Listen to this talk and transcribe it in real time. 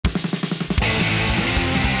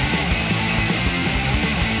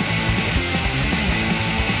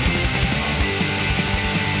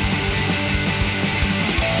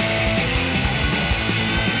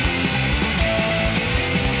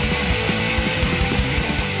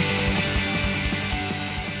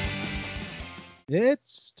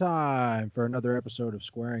It's time for another episode of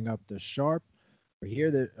Squaring Up the Sharp. We're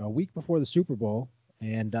here a week before the Super Bowl,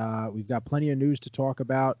 and we've got plenty of news to talk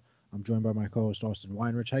about. I'm joined by my co-host Austin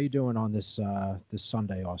Weinrich. How you doing on this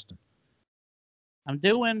Sunday, Austin? I'm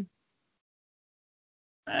doing.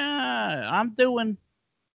 I'm doing.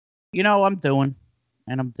 I'm doing,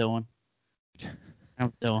 and I'm doing.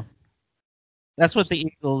 I'm doing. That's what the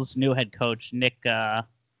Eagles' new head coach, Nick, what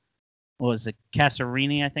was it,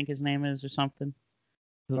 Casarini, I think his name is, or something.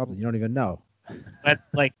 Something you don't even know.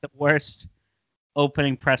 That's like the worst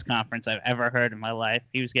opening press conference I've ever heard in my life.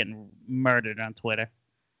 He was getting murdered on Twitter.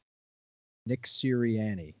 Nick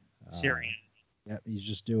Sirianni. Sirianni. Yep, he's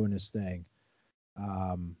just doing his thing.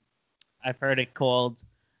 I've heard it called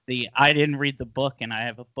the "I didn't read the book and I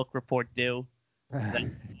have a book report due"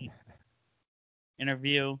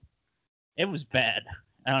 interview. It was bad.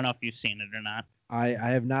 I don't know if you've seen it or not. I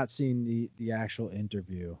have not seen the actual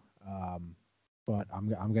interview, but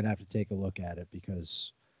I'm gonna have to take a look at it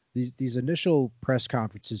because these initial press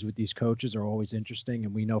conferences with these coaches are always interesting,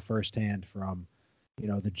 and we know firsthand from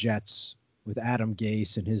the Jets with Adam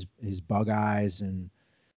Gase and his bug eyes, and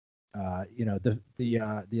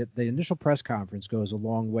the initial press conference goes a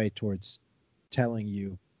long way towards telling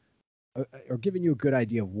you or giving you a good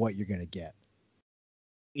idea of what you're going to get.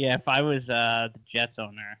 Yeah, if I was the Jets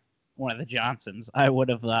owner, one of the Johnsons, I would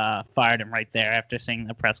have fired him right there after seeing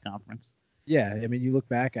the press conference. Yeah, I mean, you look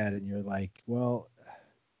back at it and you're like, well,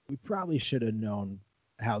 we probably should have known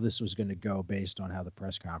how this was going to go based on how the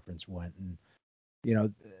press conference went. And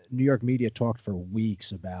New York media talked for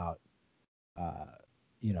weeks about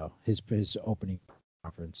his opening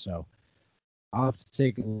conference. So I'll have to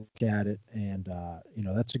take a look at it, and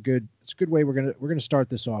it's a good way we're gonna start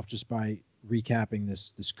this off just by recapping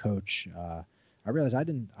this coach. I realized I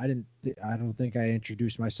don't think I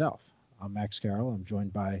introduced myself. I'm Max Carroll. I'm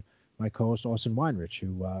joined by my co-host Austin Weinrich,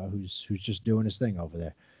 who's just doing his thing over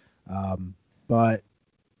there. But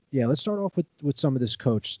yeah, let's start off with some of this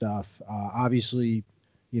coach stuff. Obviously,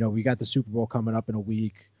 we got the Super Bowl coming up in a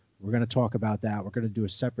week. We're going to talk about that. We're going to do a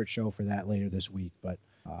separate show for that later this week, but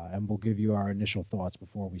and we'll give you our initial thoughts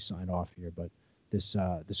before we sign off here. But this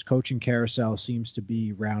coaching carousel seems to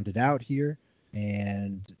be rounded out here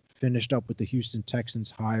and finished up with the Houston Texans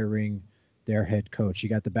hiring their head coach. You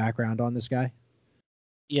got the background on this guy?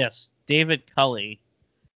 Yes, David Culley.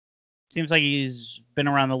 Seems like he's been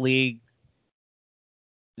around the league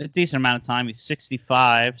a decent amount of time. He's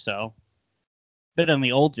 65, so a bit on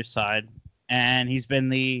the older side. And he's been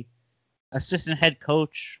the assistant head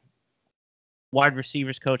coach, wide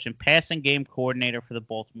receivers coach, and passing game coordinator for the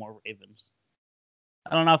Baltimore Ravens.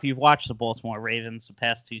 I don't know if you've watched the Baltimore Ravens the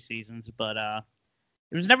past 2 seasons, but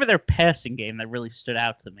it was never their passing game that really stood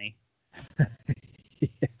out to me.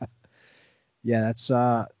 Yeah, that's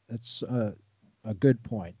a good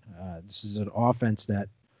point. This is an offense that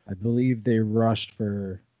I believe they rushed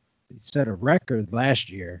they set a record last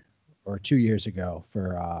year or 2 years ago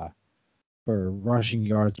for rushing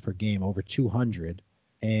yards per game, over 200.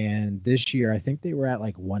 And this year, I think they were at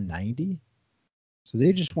like 190. So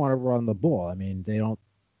they just want to run the ball. I mean, they don't,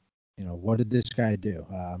 what did this guy do?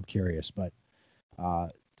 I'm curious. But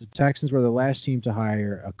the Texans were the last team to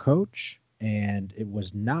hire a coach, and it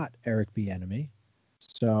was not Eric Bieniemy.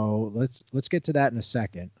 So let's get to that in a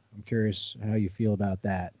second. I'm curious how you feel about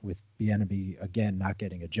that with Bieniemy, again, not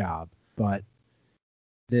getting a job. But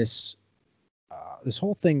this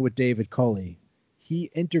whole thing with David Culley,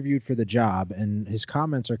 he interviewed for the job, and his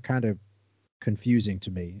comments are kind of confusing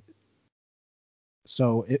to me.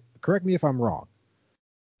 So correct me if I'm wrong,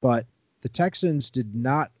 but the Texans did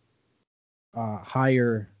not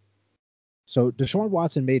hire. So Deshaun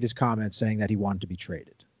Watson made his comments saying that he wanted to be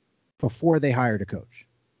traded before they hired a coach,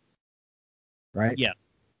 right? Yeah.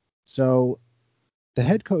 So the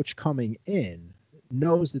head coach coming in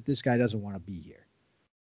knows that this guy doesn't want to be here.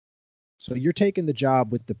 So you're taking the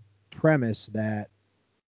job with the premise that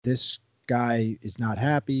this guy is not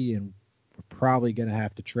happy and we're probably going to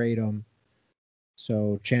have to trade him.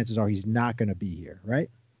 So chances are he's not going to be here, right?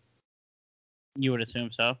 You would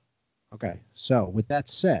assume so. Okay. So with that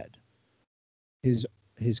said, his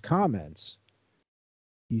comments,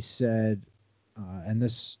 he said, and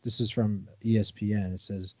this is from ESPN. It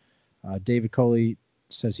says, David Culley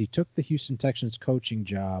says he took the Houston Texans coaching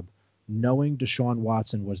job knowing Deshaun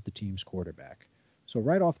Watson was the team's quarterback. So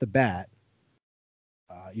right off the bat,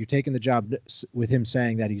 you're taking the job with him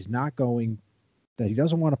saying that he's not going, that he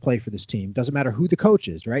doesn't want to play for this team. Doesn't matter who the coach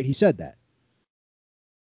is, right? He said that.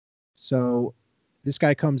 So this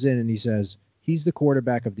guy comes in and he says, he's the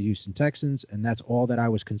quarterback of the Houston Texans, and that's all that I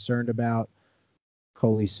was concerned about,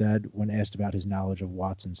 Culley said when asked about his knowledge of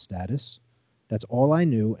Watson's status. That's all I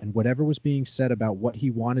knew, and whatever was being said about what he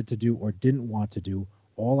wanted to do or didn't want to do,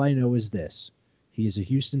 all I know is this. He is a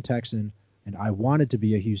Houston Texan, and I wanted to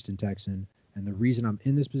be a Houston Texan, and the reason I'm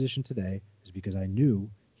in this position today is because I knew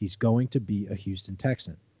he's going to be a Houston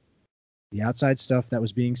Texan. The outside stuff that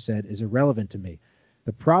was being said is irrelevant to me.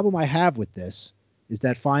 The problem I have with this is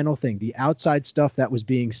that final thing, the outside stuff that was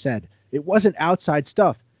being said. It wasn't outside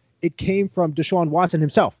stuff. It came from Deshaun Watson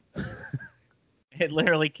himself. It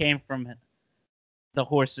literally came from the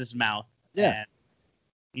horse's mouth. Yeah. And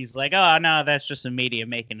he's like, oh, no, that's just the media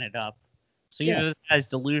making it up. So either this guy's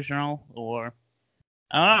delusional or,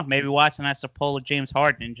 I don't know, maybe Watson has to pull a James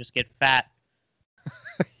Harden and just get fat.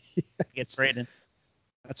 Get traded.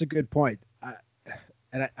 That's a good point.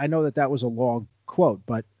 I know that was a long quote,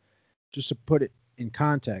 but just to put it in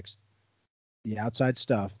context, the outside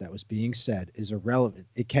stuff that was being said is irrelevant.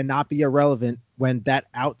 It cannot be irrelevant when that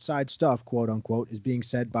outside stuff, quote unquote, is being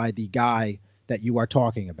said by the guy that you are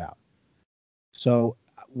talking about. So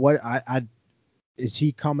what is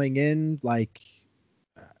he coming in like?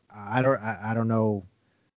 I don't know.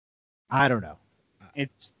 I don't know.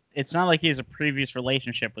 It's not like he has a previous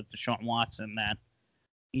relationship with Deshaun Watson that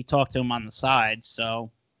he talked to him on the side.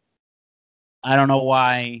 So I don't know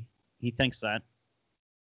why he thinks that.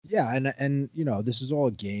 Yeah, and you know, this is all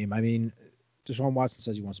a game. I mean, Deshaun Watson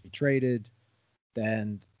says he wants to be traded.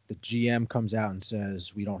 Then the GM comes out and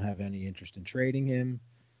says we don't have any interest in trading him.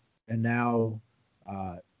 And now,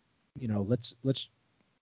 you know, let's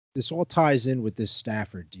this all ties in with this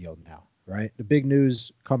Stafford deal now, right? The big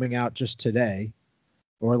news coming out just today,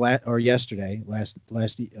 or yesterday,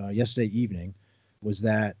 yesterday evening, was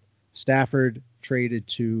that Stafford traded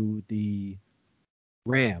to the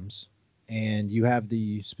Rams. And you have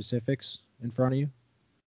the specifics in front of you?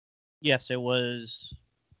 Yes, it was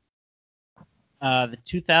the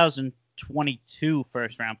 2022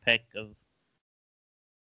 first-round pick of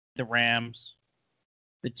the Rams,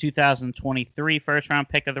 the 2023 first-round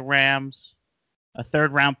pick of the Rams, a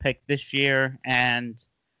third-round pick this year, and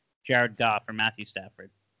Jared Goff for Matthew Stafford.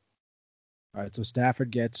 All right, so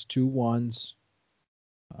Stafford gets 2 1s.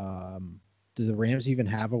 Do the Rams even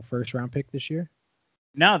have a first-round pick this year?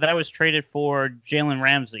 No, that was traded for Jalen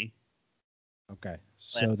Ramsey. Okay,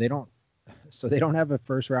 so they don't have a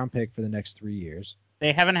first-round pick for the next 3 years.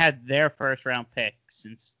 They haven't had their first-round pick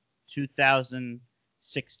since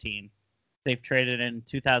 2016. They've traded in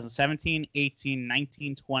 2017, 18,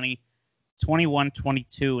 19, 20, 21,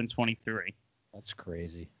 22, and 23. That's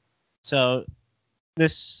crazy. So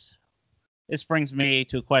this brings me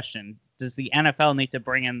to a question. Does the NFL need to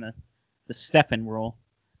bring in the step-in rule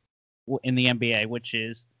in the NBA, which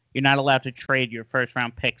is you're not allowed to trade your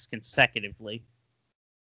first-round picks consecutively?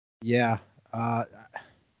 Yeah. I'm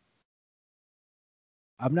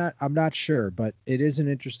not sure, but it is an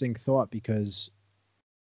interesting thought because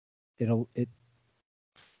it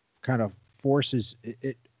kind of forces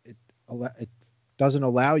it doesn't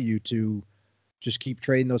allow you to just keep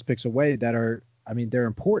trading those picks away that are, I mean, they're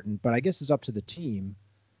important, but I guess it's up to the team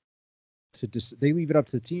they leave it up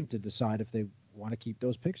to the team to decide if they want to keep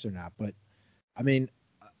those picks or not. But I mean,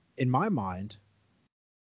 in my mind,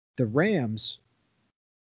 the Rams,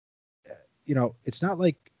 you know, it's not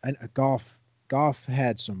like Goff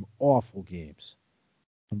had some awful games,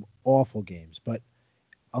 but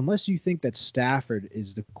unless you think that Stafford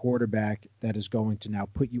is the quarterback that is going to now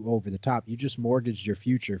put you over the top, you just mortgaged your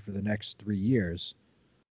future for the next 3 years.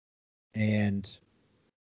 And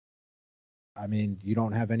I mean, you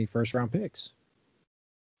don't have any first-round picks.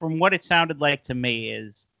 From what it sounded like to me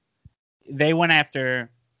is they offered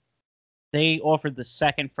the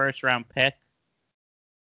second first-round pick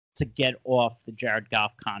to get off the Jared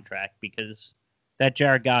Goff contract because that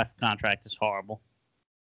Jared Goff contract is horrible.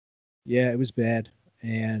 Yeah, it was bad.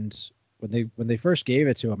 And when they first gave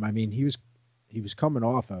it to him, I mean, he was coming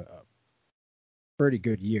off a pretty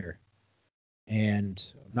good year. And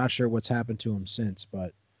I'm not sure what's happened to him since,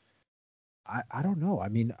 but I don't know. I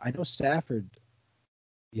mean, I know Stafford,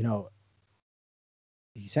 you know,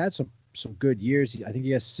 he's had some good years. I think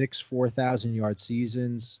he has 6 4,000-yard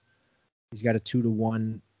seasons. He's got a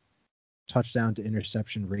 2-to-1 touchdown to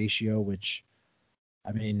interception ratio, which,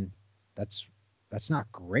 I mean, that's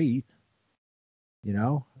not great. You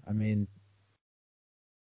know, I mean,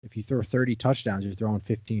 if you throw 30 touchdowns, you're throwing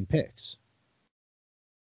 15 picks.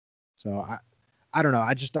 So I don't know.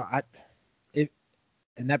 I just don't.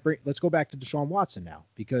 Let's go back to Deshaun Watson now,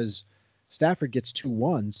 because Stafford gets 2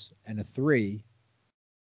 1s and a 3.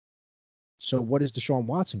 So what is Deshaun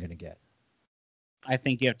Watson going to get? I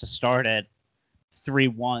think you have to start at 3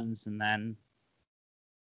 1s, and then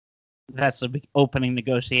that's the opening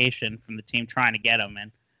negotiation from the team trying to get him.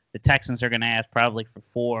 And the Texans are going to ask probably for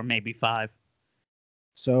 4, maybe 5.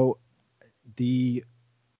 So the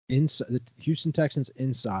Houston Texans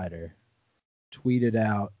insider tweeted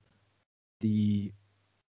out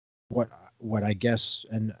what I guess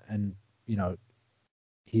and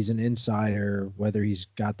he's an insider. Whether he's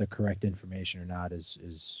got the correct information or not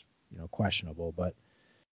is questionable. But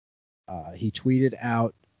he tweeted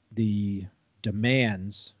out the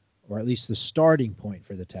demands, or at least the starting point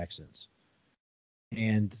for the Texans,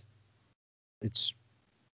 and it's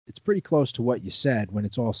pretty close to what you said when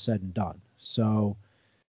it's all said and done. So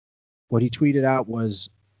what he tweeted out was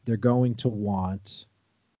they're going to want.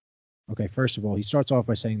 Okay, first of all, he starts off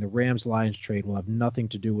by saying the Rams-Lions trade will have nothing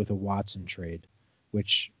to do with a Watson trade,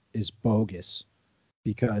 which is bogus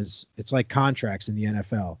because it's like contracts in the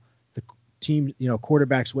NFL. The team,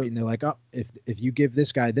 quarterbacks wait and they're like, oh, if you give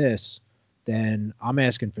this guy this, then I'm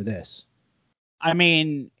asking for this. I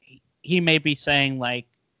mean, he may be saying like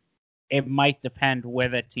it might depend where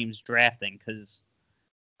that team's drafting because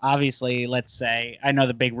obviously, let's say, I know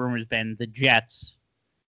the big rumor has been the Jets,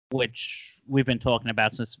 which we've been talking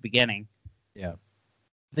about since the beginning. Yeah.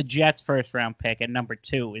 The Jets' first-round pick at number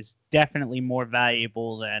 2 is definitely more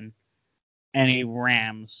valuable than any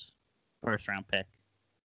Rams first-round pick.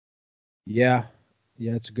 Yeah,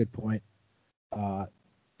 that's a good point.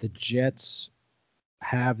 The Jets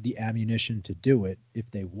have the ammunition to do it if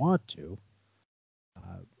they want to.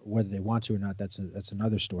 Whether they want to or not, that's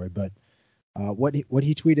another story. But what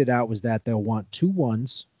he tweeted out was that they'll want 2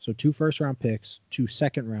 ones, so 2 first-round picks, 2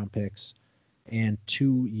 second-round picks, and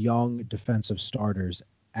 2 young defensive starters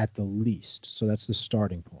at the least. So that's the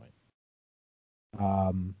starting point.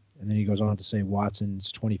 And then he goes on to say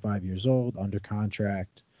Watson's 25 years old, under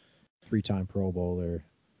contract, 3-time Pro Bowler.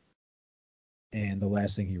 And the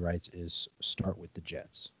last thing he writes is start with the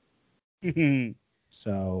Jets.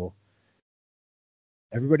 So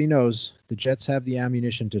everybody knows the Jets have the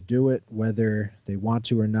ammunition to do it, whether they want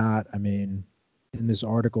to or not. I mean, in this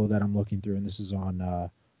article that I'm looking through, and this is on a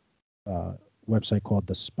website called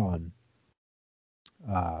The Spun,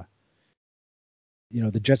 the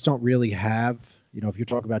Jets don't really have, if you're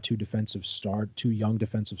talking about 2 young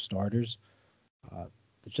defensive starters,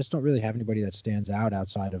 the Jets don't really have anybody that stands out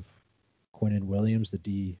outside of Quinnen Williams, the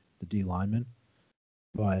D lineman.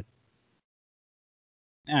 But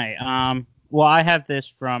all right. Well, I have this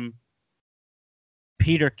from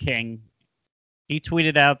Peter King. He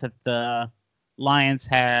tweeted out that the Lions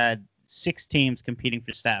had 6 teams competing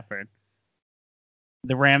for Stafford.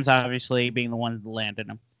 The Rams obviously being the ones that landed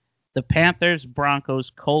him. The Panthers, Broncos,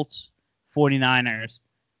 Colts, 49ers,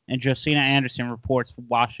 and Josina Anderson reports for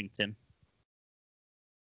Washington.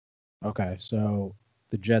 Okay, so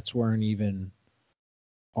the Jets weren't even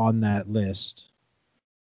on that list.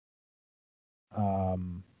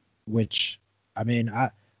 Which, I mean,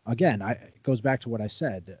 it goes back to what I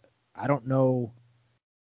said. I don't know.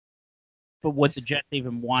 But would the Jets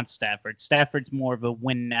even want Stafford? Stafford's more of a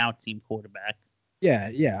win-now team quarterback.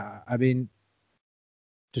 Yeah. I mean,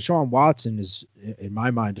 Deshaun Watson is, in my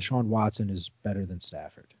mind, is better than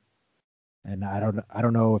Stafford. And I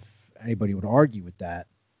don't know if anybody would argue with that.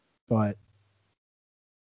 But,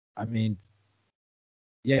 I mean,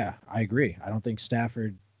 yeah, I agree. I don't think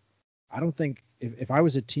if I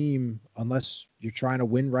was a team, unless you're trying to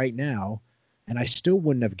win right now, and I still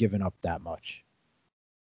wouldn't have given up that much.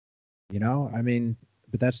 I mean,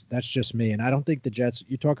 but that's just me. And I don't think the Jets,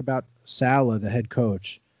 you talk about Saleh, the head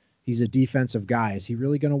coach, he's a defensive guy. Is he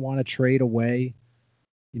really going to want to trade away,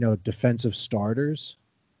 defensive starters?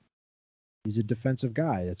 He's a defensive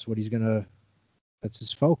guy. That's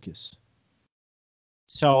his focus.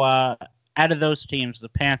 So, out of those teams, the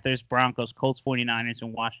Panthers, Broncos, Colts, 49ers,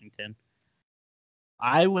 and Washington,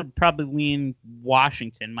 I would probably lean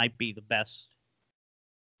Washington might be the best.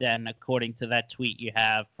 Then, according to that tweet you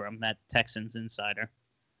have from that Texans insider.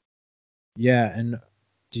 Yeah, and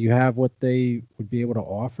do you have what they would be able to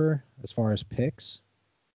offer as far as picks?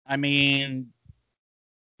 I mean,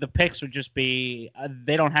 the picks would just be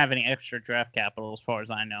they don't have any extra draft capital as far as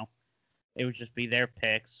I know. It would just be their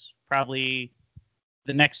picks. Probably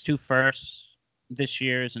the next 2 firsts, this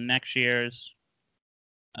year's and next year's.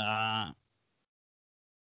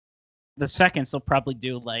 The seconds they'll probably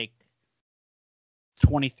do like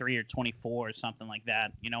 23 or 24 or something like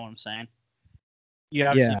that. You know what I'm saying? You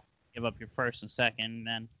obviously give up your first and second, and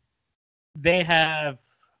then they have,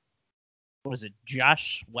 what was it?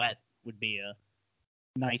 Josh Sweat would be a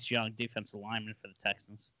nice young defensive lineman for the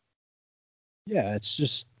Texans. Yeah, it's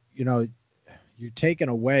just, you're taking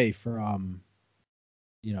away from,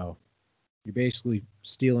 you're basically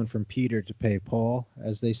stealing from Peter to pay Paul,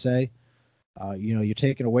 as they say. You're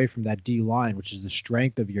taking away from that D line, which is the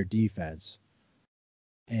strength of your defense.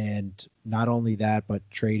 And not only that, but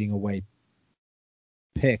trading away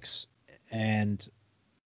picks and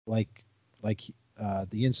like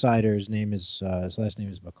the insider's name is his last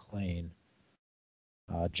name is McClain.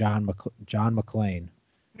 John McClain,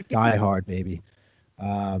 Die Hard baby.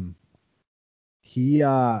 He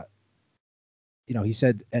he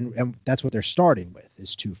said, and that's what they're starting with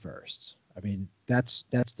is 2 firsts. I mean, that's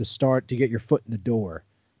the start to get your foot in the door,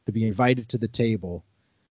 to be invited to the table.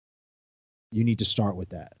 You need to start with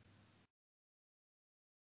that.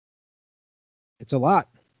 It's a lot.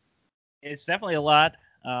 It's definitely a lot.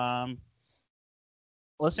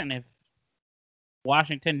 Listen, if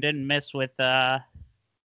Washington didn't miss with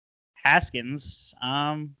Haskins,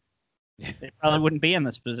 they probably wouldn't be in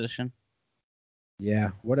this position. Yeah,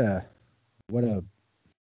 what a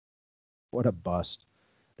bust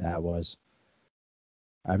that was.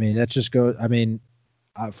 I mean, that just goes. I mean,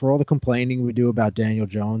 for all the complaining we do about Daniel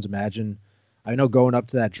Jones, imagine. I know going up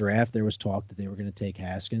to that draft, there was talk that they were going to take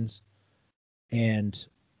Haskins, and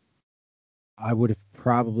I would have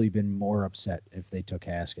probably been more upset if they took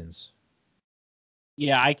Haskins.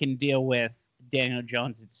 Yeah, I can deal with Daniel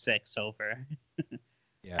Jones at 6 over.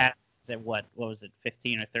 Yeah. At what was it,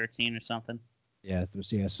 15 or 13 or something? Yeah,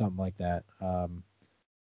 something like that.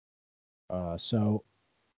 So,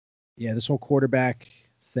 yeah, this whole quarterback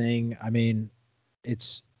thing. I mean,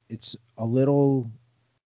 it's a little,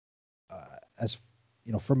 as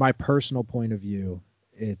from my personal point of view,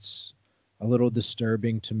 it's a little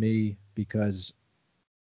disturbing to me because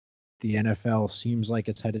the NFL seems like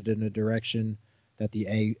it's headed in a direction that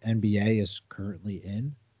the NBA is currently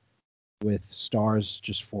in, with stars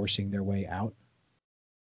just forcing their way out.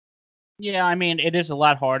 Yeah, I mean, it is a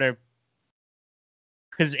lot harder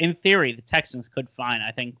because in theory, the Texans could fine,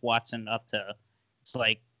 I think, Watson up to, it's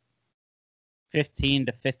like $15,000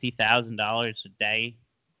 to $50,000 a day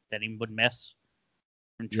that he would miss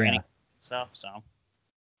from training and stuff. So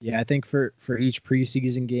yeah, I think for each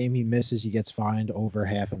preseason game he misses, he gets fined over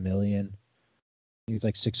 $500,000. I think it's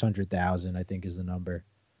like 600,000, I think is the number.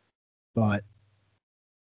 But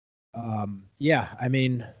yeah, I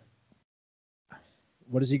mean,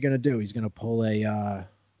 what is he going to do? He's going to pull a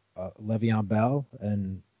Le'Veon Bell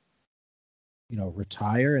and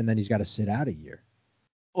retire, and then he's got to sit out a year.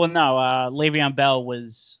 Well, no, Le'Veon Bell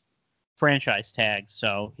was franchise tagged,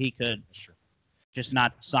 so he could just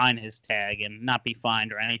not sign his tag and not be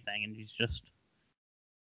fined or anything, and he's just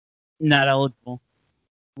not eligible.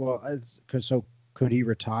 Well, so could he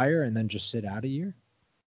retire and then just sit out a year?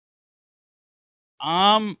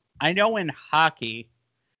 I know in hockey,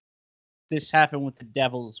 this happened with the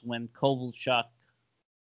Devils when Kovalchuk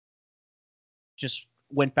just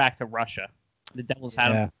went back to Russia. The Devils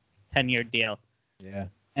had a 10-year deal. Yeah.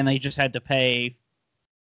 And they just had to pay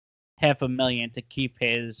 $500,000 to keep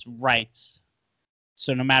his rights.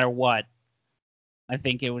 So no matter what, I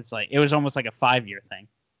think it was almost like a 5-year thing.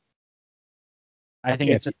 I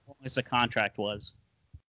think it's as long as the contract was.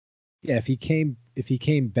 Yeah, if he came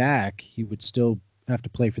back, he would still have to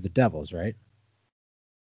play for the Devils, right?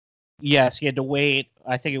 Yes, he had to wait.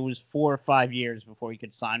 I think it was 4 or 5 years before he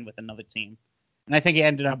could sign with another team. And I think he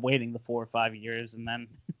ended up waiting the 4 or 5 years, and then.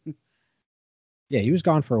 Yeah, he was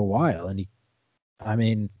gone for a while, and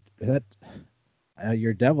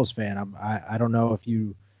you're a Devils fan. I don't know if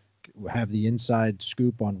you have the inside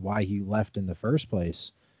scoop on why he left in the first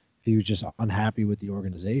place. If he was just unhappy with the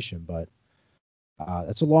organization, but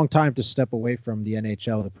that's a long time to step away from the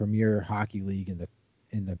NHL, the premier hockey league in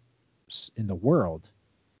the world.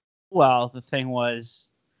 Well, the thing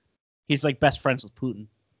was, he's like best friends with Putin.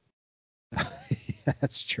 Yeah,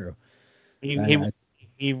 that's true.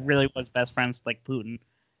 He really was best friends with Putin,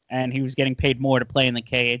 and he was getting paid more to play in the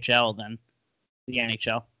KHL than the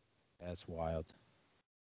NHL. That's wild.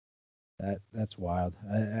 That's wild.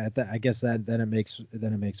 I guess then it makes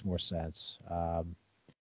more sense.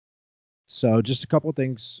 So just a couple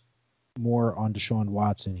things more on Deshaun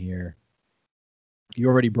Watson here. You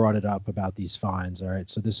already brought it up about these fines. All right.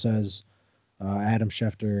 So this says Adam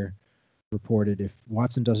Schefter reported if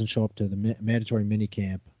Watson doesn't show up to the mandatory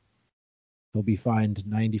minicamp, he'll be fined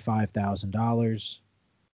 $95,000.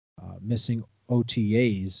 Missing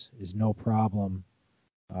OTAs is no problem,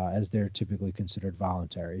 as they're typically considered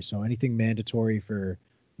voluntary. So anything mandatory for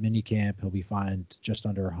minicamp, he'll be fined just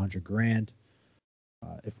under $100,000.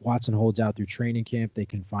 If Watson holds out through training camp, they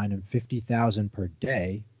can fine him $50,000 per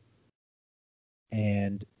day.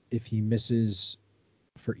 And if he misses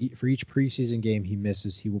for each preseason game he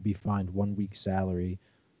misses, he will be fined 1 week's salary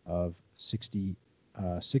of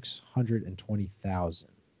 $620,000.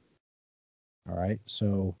 All right,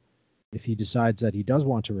 so if he decides that he does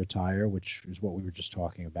want to retire, which is what we were just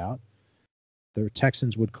talking about, the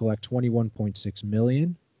Texans would collect $21.6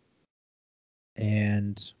 million,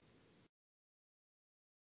 and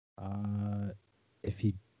if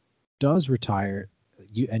he does retire,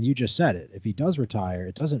 you just said it. If he does retire,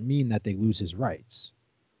 it doesn't mean that they lose his rights.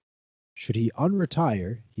 Should he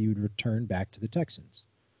unretire, he would return back to the Texans.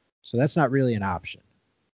 So that's not really an option.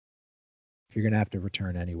 If you're going to have to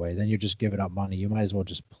return anyway, then you're just giving up money. You might as well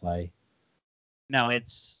just play. No,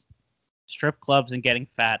 it's strip clubs and getting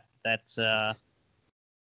fat. That's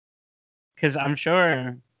because I'm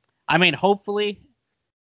sure. I mean, hopefully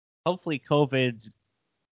COVID's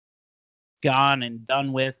gone and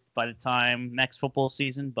done with by the time next football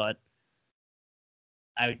season, but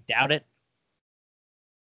I doubt it.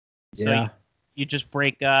 Yeah. So you just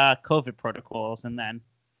break COVID protocols, and then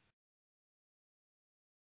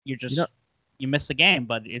you miss the game,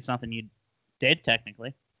 but it's nothing you did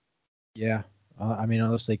technically. Yeah. I mean,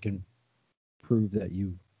 unless they can prove that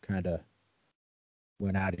you kind of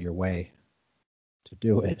went out of your way to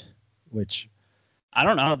do it, which I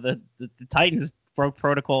don't know. The Titans broke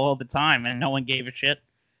protocol all the time, and no one gave a shit.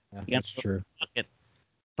 That's true.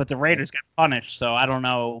 But the Raiders got punished, so I don't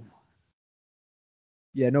know.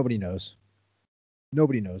 Yeah, nobody knows.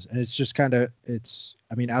 Nobody knows, and it's just kind of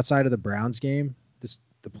I mean, outside of the Browns game,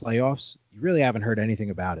 the playoffs, you really haven't heard anything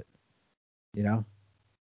about it. You know?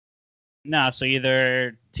 No, so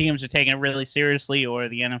either teams are taking it really seriously, or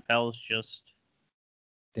the NFL is just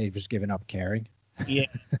they've just given up caring. Yeah,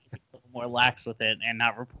 a little more lax with it and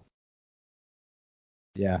not reporting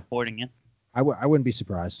it. I wouldn't be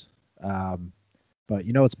surprised. But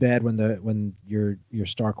it's bad when your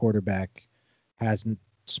star quarterback hasn't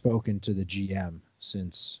spoken to the GM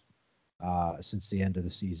since the end of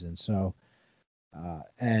the season. So,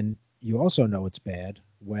 and you also know it's bad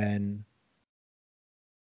when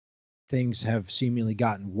things have seemingly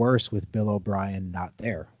gotten worse with Bill O'Brien not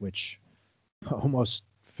there, which almost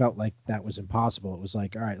felt like that was impossible. It was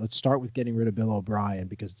like, all right, let's start with getting rid of Bill O'Brien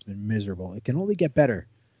because it's been miserable. It can only get better.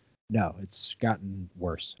 No, it's gotten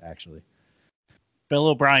worse, actually. Bill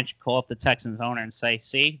O'Brien should call up the Texans owner and say,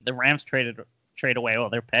 see, the Rams trade away all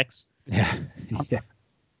their picks. Yeah.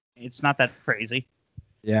 It's not that crazy.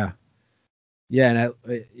 Yeah. Yeah,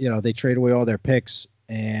 and they trade away all their picks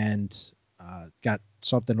and got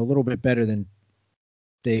something a little bit better than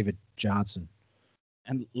David Johnson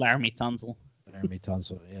and Laramie Tunsil. Laramie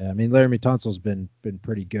Tunsil, yeah. I mean, Laramie Tunsil's been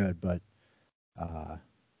pretty good, but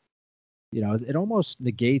it almost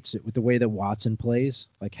negates it with the way that Watson plays,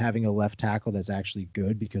 like having a left tackle that's actually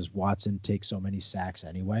good because Watson takes so many sacks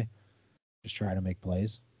anyway. Just try to make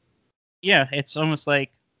plays. Yeah, it's almost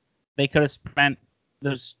like they could have spent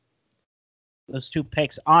those two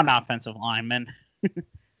picks on offensive linemen.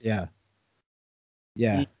 Yeah.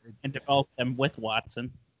 And develop them with Watson.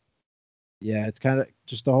 Yeah, it's kind of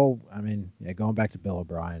just the whole. I mean, going back to Bill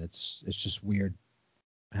O'Brien, it's just weird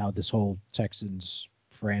how this whole Texans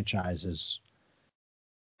franchise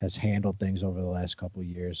has handled things over the last couple of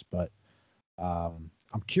years. But I'm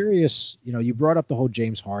curious. You brought up the whole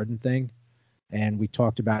James Harden thing, and we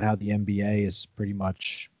talked about how the NBA is pretty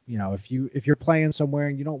much. If you're playing somewhere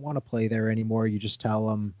and you don't want to play there anymore, you just tell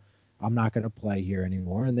them, "I'm not going to play here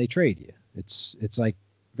anymore," and they trade you. It's like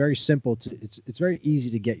very simple it's very easy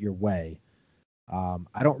to get your way.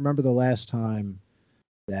 I don't remember the last time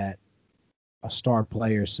that a star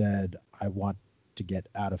player said, I want to get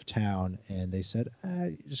out of town, and they said,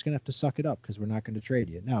 you're just going to have to suck it up because we're not going to trade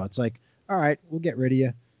you. No, it's like, all right, we'll get rid of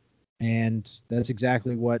you. And that's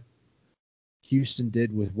exactly what Houston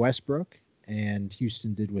did with Westbrook, and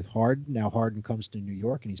Houston did with Harden. Now Harden comes to New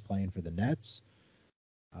York, and he's playing for the Nets.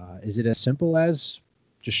 Is it as simple as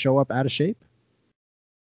just show up out of shape?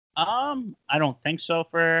 I don't think so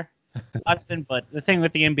for Hudson, but the thing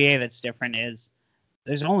with the NBA that's different is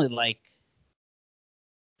there's only like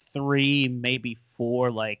 3, maybe 4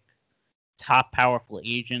 like top powerful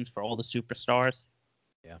agents for all the superstars.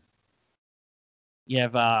 Yeah. You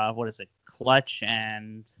have what is it, Clutch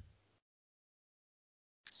and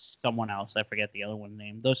someone else. I forget the other one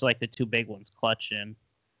name. Those are like the 2 big ones, Clutch and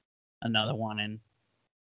another one. And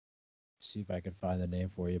see if I can find the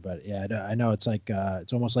name for you, but yeah, I know it's like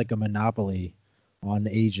it's almost like a monopoly on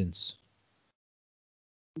agents.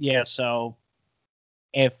 Yeah, so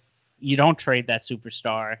if you don't trade that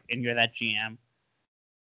superstar and you're that GM,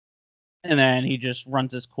 and then he just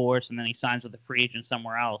runs his course and then he signs with a free agent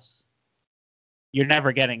somewhere else, you're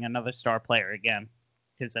never getting another star player again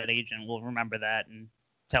because that agent will remember that and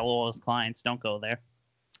tell all his clients, don't go there.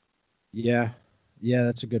 Yeah,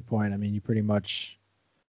 that's a good point. I mean, you pretty much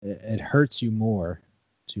it hurts you more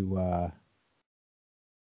to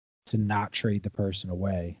to not trade the person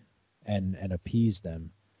away and appease them.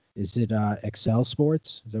 Is it Excel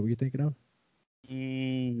Sports? Is that what you're thinking of?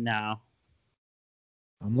 No.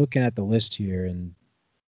 I'm looking at the list here, and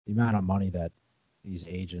the amount of money that these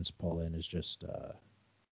agents pull in is just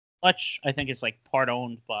Clutch, I think, is like part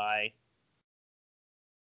owned by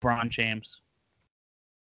LeBron James.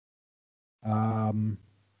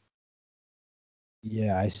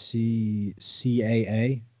 Yeah, I see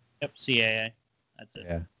CAA. Yep, CAA. That's it.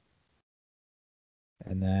 Yeah.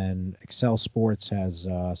 And then Excel Sports has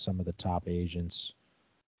some of the top agents.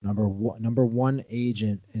 Number one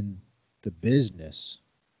agent in the business.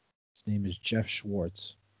 His name is Jeff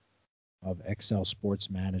Schwartz of Excel Sports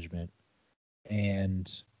Management,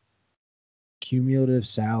 and cumulative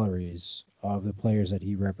salaries of the players that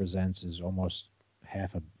he represents is almost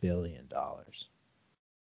 $500 million.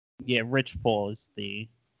 Yeah, Rich Paul is the.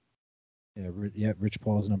 Yeah, Rich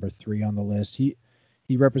Paul is number 3 on the list. He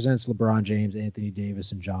represents LeBron James, Anthony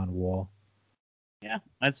Davis, and John Wall. Yeah,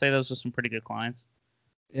 I'd say those are some pretty good clients.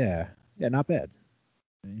 Yeah, not bad.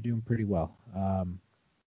 You're doing pretty well.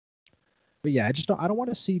 But yeah, I don't want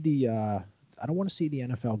to see the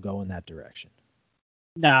NFL go in that direction.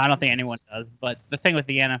 No, I don't think anyone does. But the thing with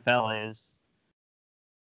the NFL is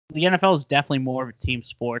definitely more of a team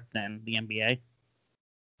sport than the NBA.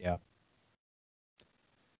 Yeah.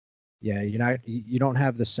 Yeah, you don't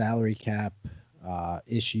have the salary cap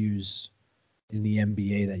issues in the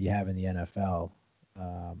NBA that you have in the NFL.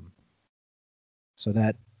 So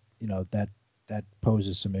that that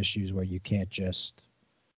poses some issues where you can't just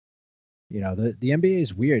the NBA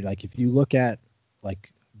is weird. Like if you look at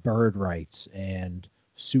like bird rights and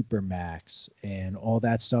Supermax and all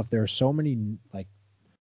that stuff, there are so many like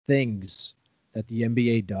things that the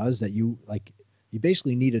NBA does that you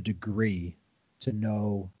basically need a degree to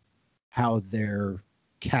know how their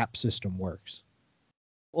cap system works.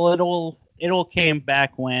 Well, it all came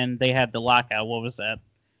back when they had the lockout. What was that?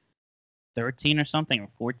 13 or something, or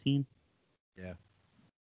 14? Yeah.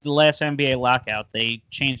 The last NBA lockout, they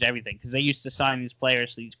changed everything because they used to sign these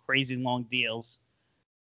players to these crazy long deals.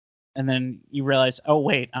 And then you realize, oh,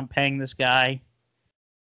 wait, I'm paying this guy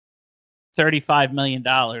 $35 million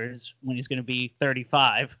when he's going to be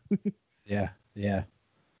 35. Yeah.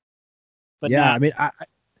 But yeah, no, I mean,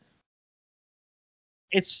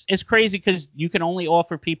 it's crazy because you can only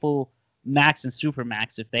offer people max and super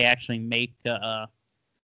max if they actually make the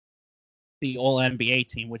All NBA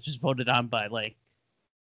team, which is voted on by like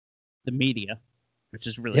the media, which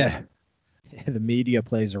is really yeah. The media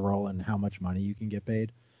plays a role in how much money you can get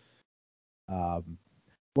paid.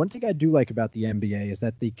 One thing I do like about the NBA is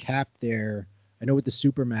that they cap their. I know with the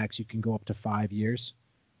Supermax you can go up to 5 years,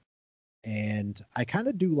 and I kind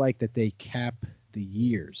of do like that they cap the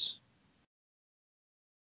years.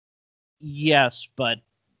 Yes, but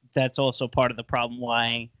that's also part of the problem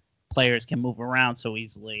why players can move around so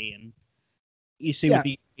easily. And you see with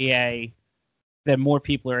the NBA that more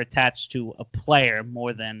people are attached to a player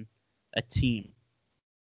more than a team.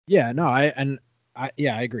 Yeah, no, I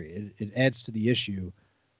agree. It adds to the issue.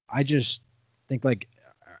 I just think like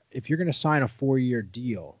if you're going to sign a 4-year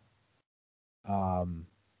deal,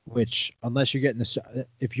 which unless you're getting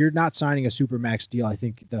if you're not signing a Supermax deal, I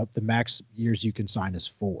think the max years you can sign is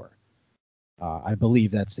 4. I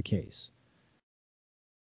believe that's the case.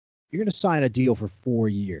 You're going to sign a deal for 4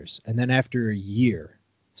 years, and then after a year,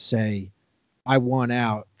 say, I want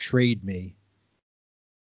out, trade me.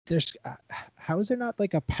 There's how is there not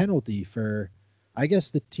like a penalty for? I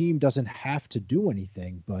guess the team doesn't have to do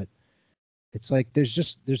anything, but it's like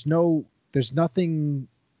there's nothing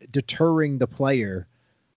deterring the player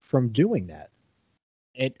from doing that.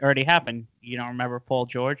 It already happened. You don't remember Paul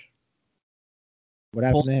George? What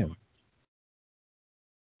happened to him?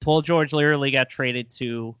 Paul George literally got traded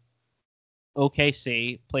to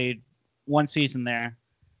OKC, played 1 season there,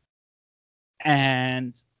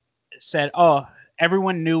 and said, oh,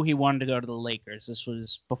 everyone knew he wanted to go to the Lakers. This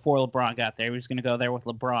was before LeBron got there. He was going to go there with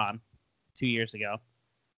LeBron 2 years ago.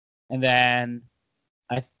 And then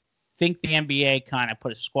I think the NBA kind of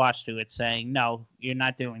put a squash to it saying, no, you're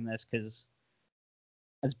not doing this because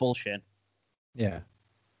that's bullshit. Yeah.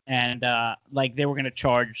 And like they were going to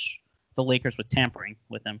charge the Lakers with tampering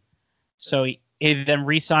with him. So he then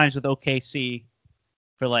re-signs with OKC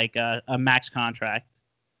for like a max contract.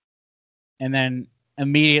 And then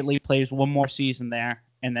immediately plays 1 more season there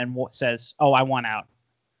and then says, oh, I want out.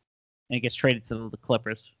 And he gets traded to the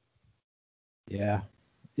Clippers. Yeah.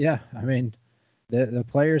 Yeah. I mean, the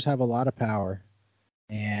players have a lot of power,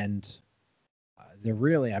 and they're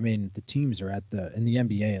really, I mean, the teams are in the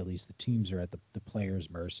NBA at least, the teams are at the players'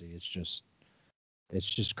 mercy. It's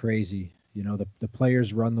just crazy. You know, the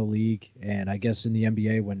players run the league, and I guess in the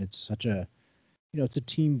NBA when it's such a, it's a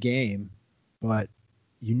team game, but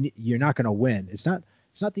you're not going to win. It's not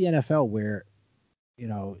the NFL where, you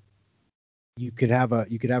know, you could have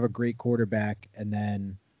a great quarterback and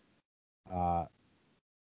then, uh,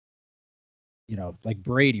 like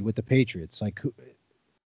Brady with the Patriots, like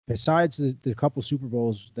besides the couple Super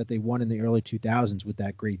Bowls that they won in the early 2000s with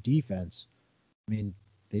that great defense, I mean,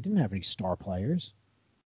 they didn't have any star players.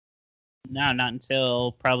 No, not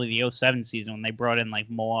until probably the '07 season when they brought in like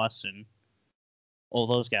Moss and all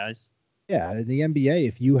those guys. Yeah, in the NBA,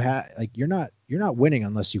 if you have like you're not winning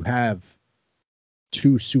unless you have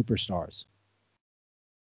two superstars.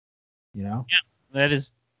 You know? Yeah, that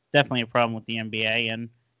is definitely a problem with the NBA, and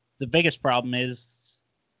the biggest problem is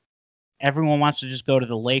everyone wants to just go to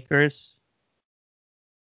the Lakers,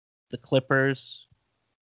 the Clippers,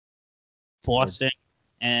 Boston,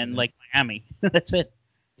 and like Miami. That's it.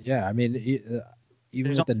 Yeah, I mean, even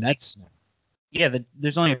There's with the only- Nets. Yeah,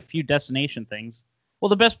 there's only a few destination things. Well,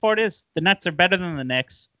 the best part is the Nets are better than the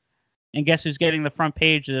Knicks, and guess who's getting the front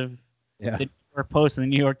page of Yeah, the New York Post and the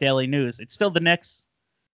New York Daily News? It's still the Knicks.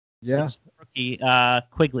 yeah, It's rookie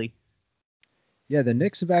Quigley. yeah. The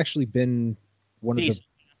Knicks have actually been one of Decent.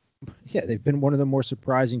 they've been one of the more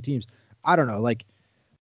surprising teams. I don't know, like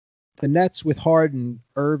the Nets with Harden,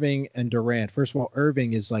 Irving, and Durant. First of all,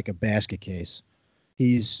 Irving is like a basket case.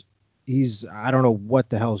 He's I don't know what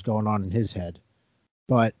the hell's going on in his head,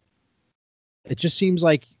 but it just seems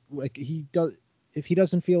like he does. If he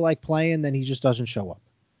doesn't feel like playing, then he just doesn't show up.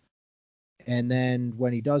 And then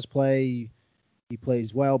when he does play, he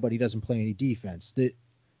plays well, but he doesn't play any defense. The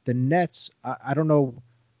Nets, I don't know.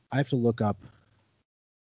 I have to look up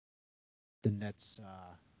the Nets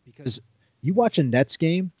because you watch a Nets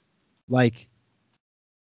game, like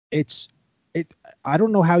it's it. I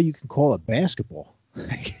don't know how you can call it basketball.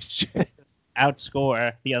 It's just-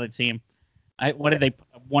 Outscore the other team. What did they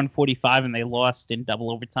 145 and they lost in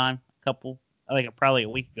double overtime? Probably a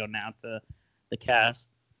week ago now to the Cavs.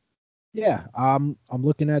 yeah, I'm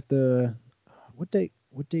looking at the what date.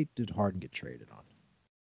 What date did Harden get traded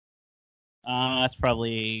on? That's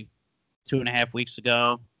probably 2.5 weeks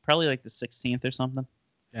ago. Probably like the 16th or something.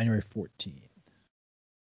 January 14th.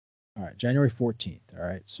 All right, January 14th. All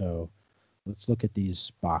right, so let's look at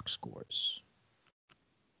these box scores.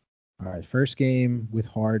 All right, first game with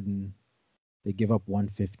Harden, they give up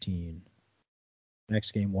 115.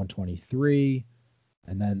 Next game, 123.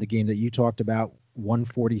 And then the game that you talked about,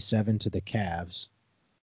 147 to the Cavs.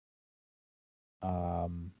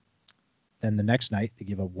 Then the next night, they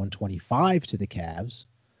give up 125 to the Cavs.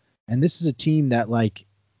 And this is a team that, like,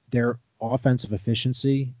 their offensive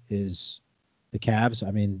efficiency is the Cavs. I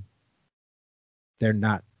mean, they're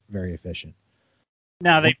not very efficient.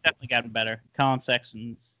 No, they've definitely gotten better. Colin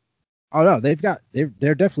Sexton's. Oh no, they're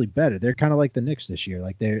definitely better. They're kind of like the Knicks this year.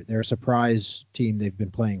 Like they're a surprise team. They've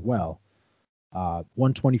been playing well.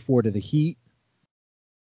 124 to the Heat.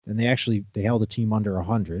 Then they held the team under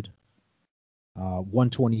 100.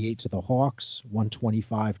 128 to the Hawks.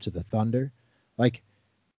 125 to the Thunder. Like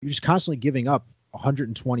you're just constantly giving up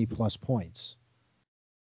 120 plus points.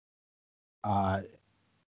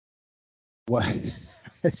 What?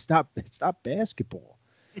 It's not basketball.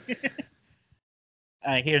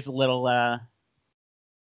 Here's a little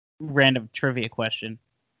random trivia question.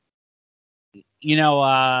 You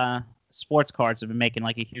know, sports cards have been making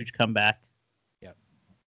like a huge comeback. Yep.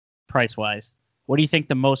 Price wise, what do you think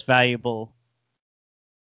the most valuable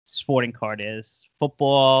sporting card is?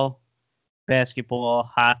 Football, basketball,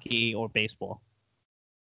 hockey, or baseball?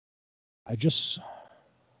 I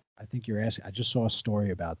think you're asking. I just saw a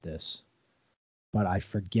story about this, but I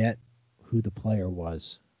forget who the player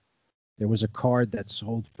was. There was a card that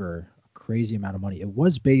sold for a crazy amount of money. It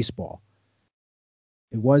was baseball.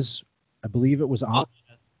 It was, I believe it was on.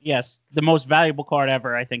 Yes, the most valuable card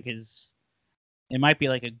ever, I think, it might be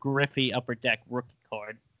like a Griffey Upper Deck rookie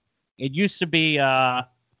card. It used to be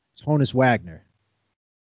It's Honus Wagner.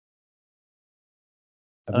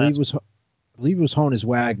 I believe it was Honus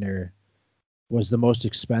Wagner was the most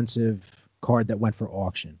expensive card that went for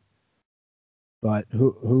auction. But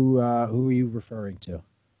who are you referring to?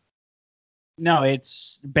 No,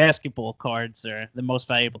 it's basketball cards are the most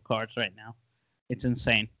valuable cards right now. It's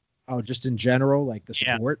insane. Oh, just in general, like the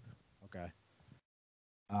Yeah. sport. Okay.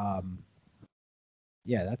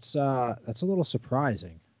 Yeah, that's a little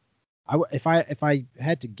surprising. If I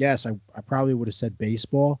had to guess, I probably would have said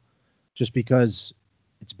baseball, just because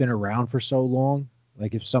it's been around for so long.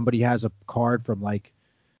 Like if somebody has a card from like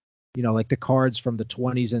the cards from the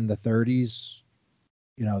 20s and the 30s,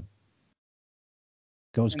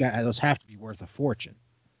 those have to be worth a fortune.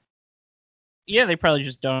 Yeah, they probably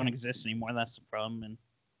just don't exist anymore. That's the problem. And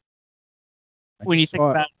I when you just think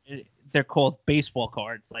saw, about it, they're called baseball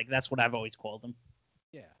cards. Like that's what I've always called them.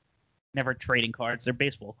 yeah, Never trading cards. They're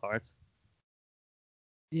baseball cards.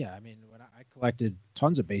 yeah. I mean, when I collected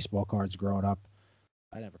tons of baseball cards growing up,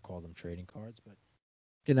 I never called them trading cards. But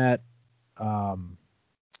looking at, um,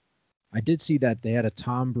 I did see that they had a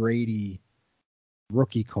Tom Brady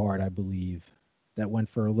rookie card, I believe, that went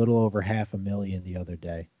for a little over $500,000 the other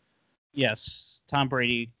day. Yes, Tom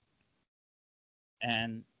Brady,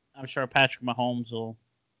 and I'm sure Patrick Mahomes will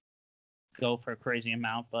go for a crazy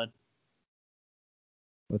amount. But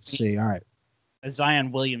Let's see. All right. a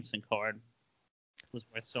Zion Williamson card was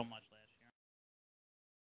worth so much last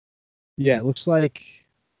Yeah, it looks like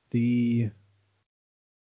the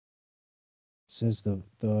says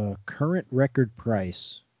the current record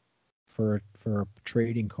price for a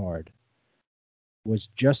trading card was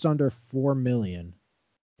just under 4 million,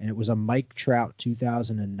 and it was a Mike Trout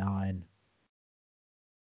 2009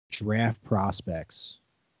 draft prospects.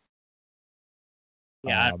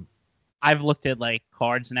 year. Yeah, I've looked at like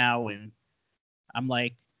cards now, and I'm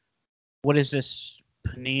like, what is this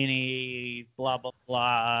Panini? Blah blah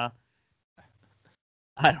blah.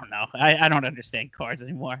 I don't know. I don't understand cards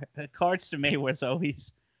anymore. Cards to me was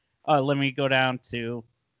always, let me go down to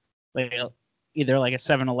like either like a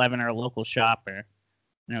 7-Eleven or a local shop, and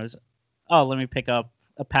it was, oh, let me pick up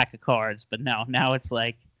a pack of cards. But no, now it's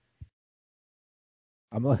like,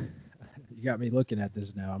 I'm you got me looking at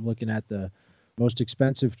this now. I'm looking at the most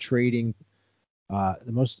expensive trading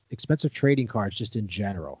cards just in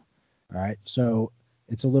general. All right, so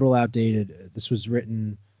it's a little outdated. This was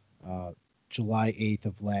written July 8th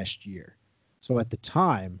of last year. So at the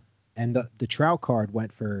time, and the Trout card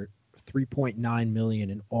went for 3.9 million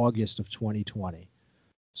in August of 2020.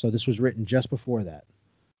 So this was written just before that.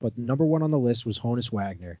 But number one on the list was Honus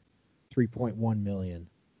Wagner, 3.1 million.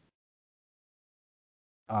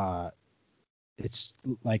 It's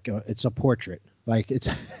like it's a portrait. Like it's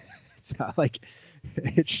it's not like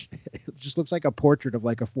it just looks like a portrait of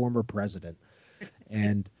like a former president.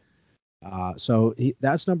 And so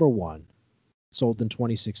that's number one, sold in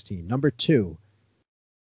 2016. Number two,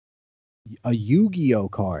 a Yu-Gi-Oh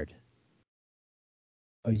card.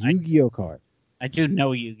 A Yu-Gi-Oh card. I do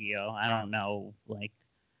know Yu-Gi-Oh. I don't know, like,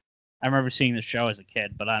 I remember seeing the show as a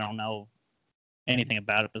kid, but I don't know anything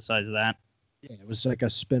about it besides that. Yeah, it was like a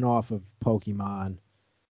spin-off of Pokemon.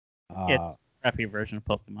 Yeah, crappy version of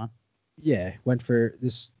Pokemon. Yeah, went for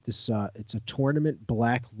this. It's a tournament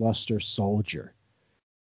Black Luster Soldier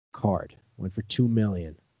card. Went for 2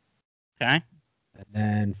 million. Okay. And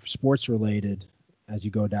then for sports related, as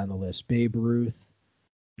you go down the list, Babe Ruth,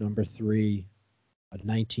 number 3, a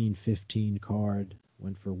 1915 card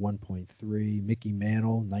went for 1.3. Mickey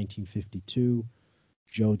Mantle, 1952.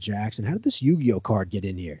 Joe Jackson. How did this Yu-Gi-Oh card get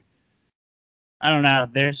in here? I don't know.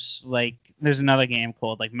 There's another game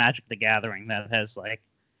called like Magic the Gathering that has like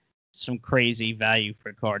some crazy value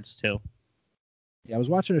for cards too. Yeah, I was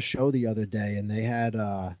watching a show the other day, and they had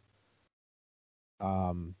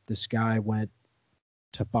this guy went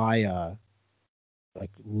to buy a like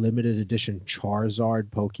limited edition Charizard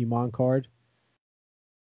Pokemon card.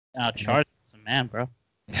 Charizard's a man, bro.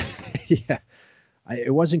 Yeah,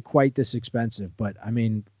 it wasn't quite this expensive, but I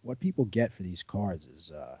mean, what people get for these cards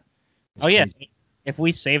is Oh yeah, crazy. if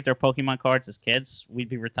we saved our Pokemon cards as kids, we'd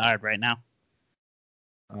be retired right now.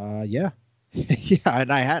 Yeah, yeah,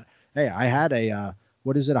 and I had a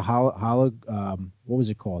what is it, a what was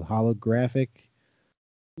it called, holographic?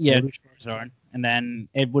 Yeah, Charizard. And then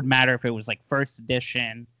it would matter if it was like first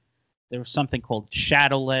edition. There was something called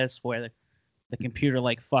Shadowless where the computer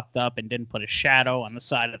like fucked up and didn't put a shadow on the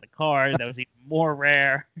side of the card. That was even more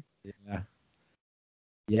rare. Yeah,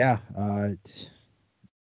 yeah.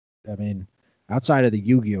 I mean, outside of the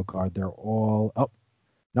Yu-Gi-Oh card, they're all. Oh,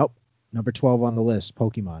 nope. Number 12 on the list,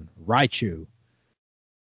 Pokemon Raichu.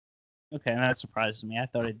 Okay, that surprises me. I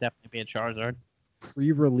thought it'd definitely be a Charizard.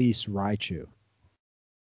 Pre-release Raichu.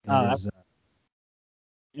 It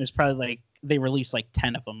was probably like they released like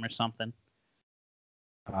 10 of them or something.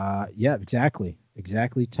 Yeah, exactly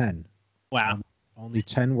 10. Wow. Only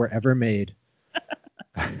 10 were ever made.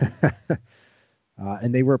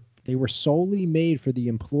 And they were solely made for the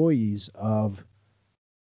employees of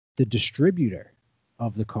the distributor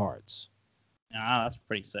of the cards. That's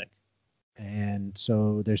pretty sick. And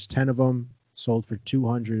so there's 10 of them, sold for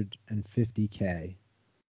 $250K.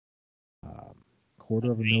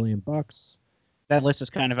 $250,000. That list is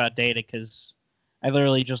kind of outdated because I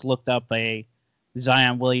literally just looked up a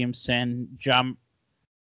Zion Williamson jump.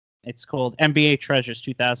 It's called NBA Treasures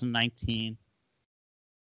 2019.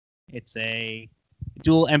 It's a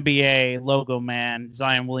dual NBA logo man,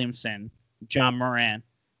 Zion Williamson, John Moran,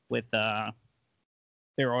 with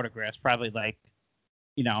their autographs, probably like,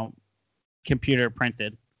 computer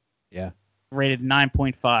printed. Yeah. Rated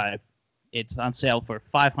 9.5. It's on sale for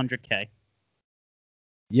 $500K.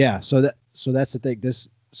 Yeah, so that's the thing. This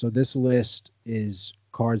list is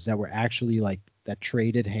cards that were actually like that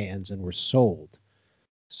traded hands and were sold.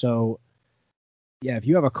 So yeah, if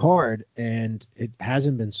you have a card and it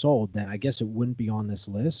hasn't been sold, then I guess it wouldn't be on this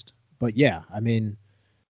list. But yeah, I mean,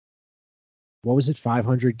 what was it,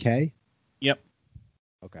 500K? Yep.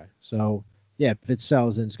 Okay, so yeah, if it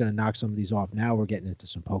sells, then it's going to knock some of these off. Now we're getting into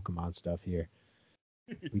some Pokemon stuff here.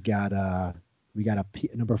 We got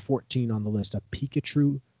number 14 on the list, a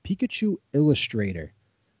Pikachu Illustrator.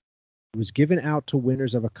 It was given out to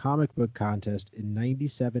winners of a comic book contest in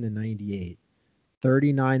 97 and 98.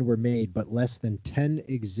 39 were made, but less than 10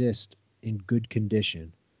 exist in good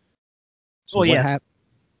condition. So well, yeah,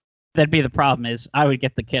 that'd be the problem. Is I would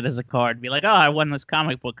get the kit as a card, be like, "Oh, I won this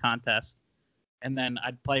comic book contest," and then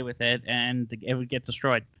I'd play with it, and it would get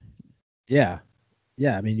destroyed. Yeah.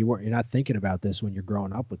 Yeah, I mean, you're not thinking about this when you're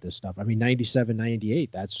growing up with this stuff. I mean, 97,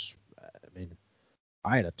 98, that's, I mean,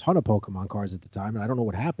 I had a ton of Pokemon cards at the time, and I don't know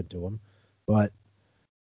what happened to them, but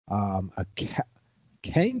a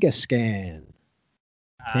Kangaskhan.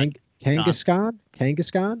 Kangaskhan?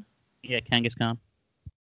 Yeah, Kangaskhan.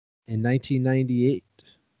 In 1998,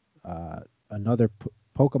 another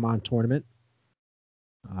Pokemon tournament.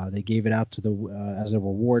 They gave it out to as a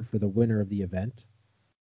reward for the winner of the event.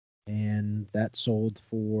 And that sold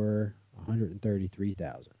for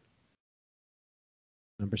 $133,000.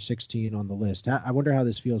 Number 16 on the list. I wonder how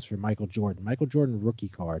this feels for Michael Jordan. Michael Jordan rookie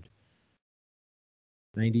card.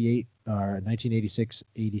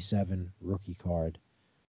 1986-87 rookie card.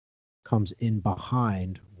 Comes in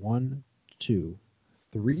behind 1, 2,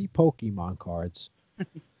 3 Pokemon cards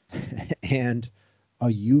and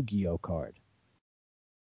a Yu-Gi-Oh card.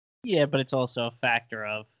 Yeah, but it's also a factor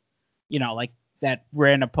of, like that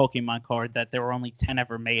random Pokemon card that there were only 10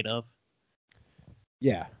 ever made of.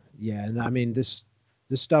 Yeah, and I mean this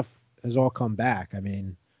stuff has all come back. I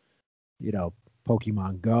mean,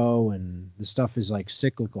 Pokemon Go, and this stuff is like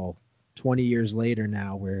cyclical. 20 years later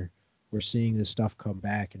now, we're seeing this stuff come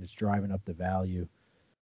back, and it's driving up the value.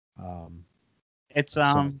 It's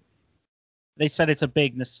They said it's a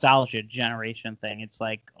big nostalgia generation thing. It's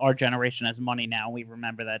like our generation has money now. We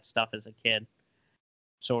remember that stuff as a kid,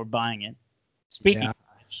 so we're buying it. Speaking of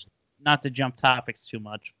which, not to jump topics too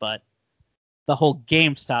much, but the whole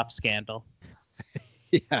GameStop scandal.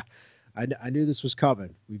 Yeah, I knew this was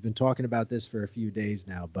coming. We've been talking about this for a few days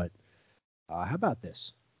now, but how about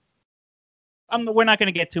this? We're not going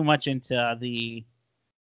to get too much into the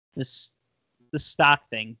stock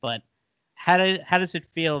thing, but how does it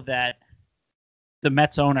feel that the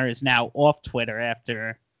Mets owner is now off Twitter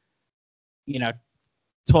after,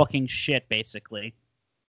 talking shit, basically?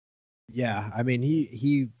 Yeah, I mean,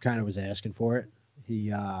 he kind of was asking for it.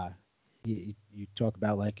 You talk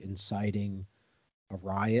about like inciting a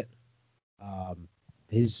riot.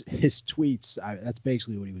 His tweets, that's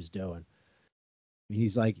basically what he was doing. I mean,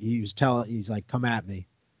 he's like, come at me.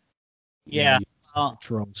 Yeah,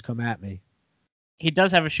 trolls, come at me. He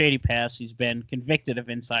does have a shady past. He's been convicted of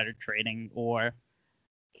insider trading, or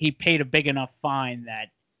he paid a big enough fine that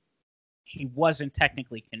he wasn't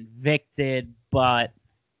technically convicted, but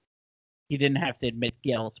he didn't have to admit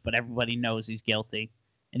guilt, but everybody knows he's guilty.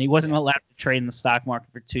 And he wasn't allowed to trade in the stock market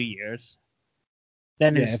for 2 years.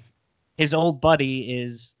 Then his old buddy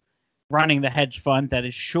is running the hedge fund that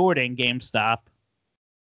is shorting GameStop,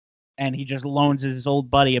 and he just loans his old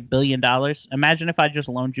buddy $1 billion. Imagine if I just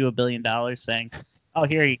loaned you $1 billion saying, "Oh,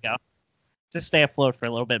 here you go. Just stay afloat for a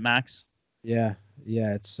little bit, Max." Yeah,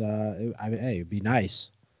 it's hey, it'd be nice.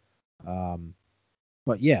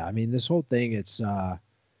 But yeah, I mean, this whole thing, it's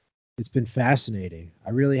been fascinating. I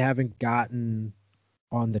really haven't gotten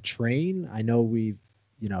on the train. I know we've,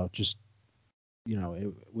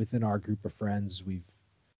 within our group of friends, we've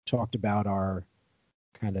talked about our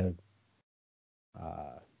kind of,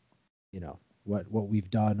 what we've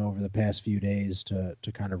done over the past few days to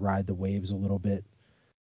kind of ride the waves a little bit.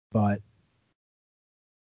 But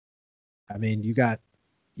I mean, you got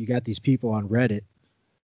these people on Reddit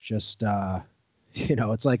just,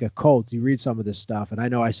 it's like a cult. You read some of this stuff, and I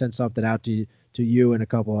know I sent something out to you and a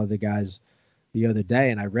couple other guys the other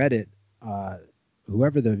day, and I read it.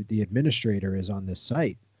 Whoever the administrator is on this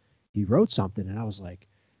site, he wrote something, and I was like,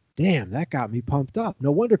 damn, that got me pumped up.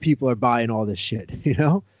 No wonder people are buying all this shit,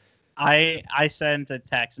 I sent a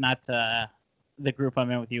text, not to the group I'm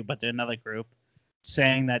in with you, but to another group,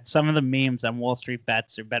 saying that some of the memes on Wall Street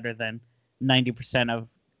Bets are better than 90% of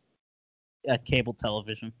cable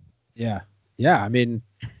television. Yeah. Yeah. I mean,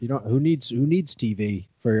 who needs TV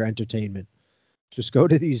for your entertainment? Just go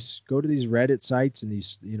to these Reddit sites, and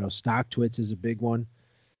these, StockTwits is a big one,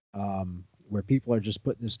 where people are just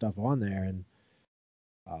putting this stuff on there, and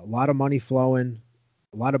a lot of money flowing.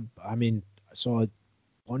 I saw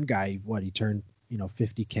one guy, he turned,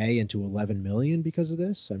 $50K into 11 million because of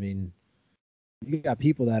this. I mean, you got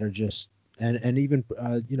people that are just, and even,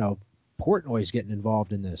 Portnoy's getting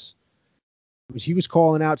involved in this. He was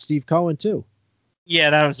calling out Steve Cohen too. Yeah,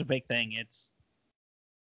 that was a big thing. It's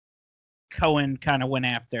Cohen kind of went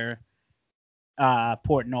after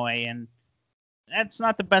Portnoy, and that's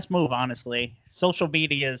not the best move, honestly. Social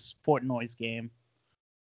media is Portnoy's game.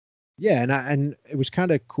 Yeah, and it was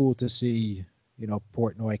kind of cool to see,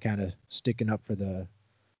 Portnoy kind of sticking up for the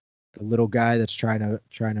little guy that's trying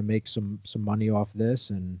to make some money off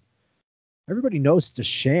this, and everybody knows it's a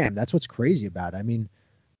sham. That's what's crazy about it. I mean,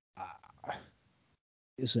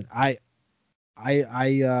 listen, I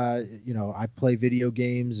play video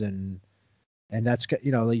games, and that's,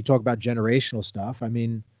 you talk about generational stuff. I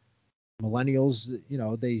mean, millennials,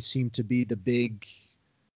 they seem to be the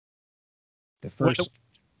first.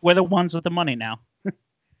 We're the ones with the money now.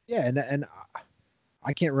 Yeah, and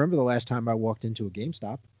I can't remember the last time I walked into a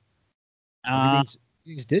GameStop.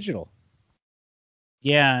 Everything's digital.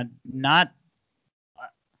 Yeah, not.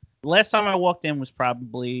 The last time I walked in was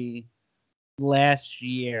probably last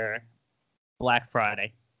year, Black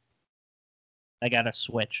Friday. I got a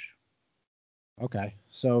Switch. Okay,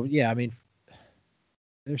 so yeah, I mean,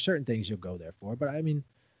 there's certain things you'll go there for, but I mean,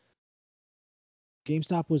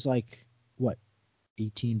 GameStop was like what,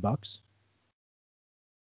 $18?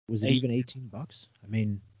 Was it even $18? I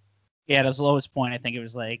mean, yeah, at its lowest point, I think it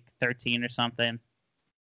was like 13 or something.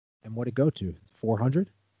 And what'd it go to? 400?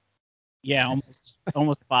 Yeah,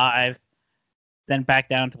 almost 5. Then back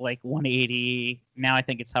down to like 180. Now I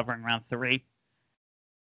think it's hovering around 3.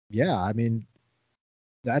 Yeah, I mean,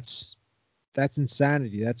 that's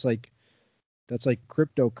insanity. That's like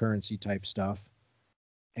cryptocurrency type stuff.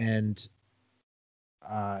 And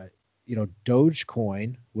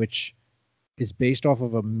Dogecoin, which is based off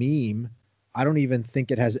of a meme, I don't even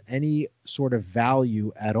think it has any sort of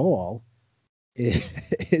value at all.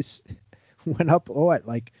 It went up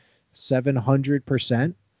like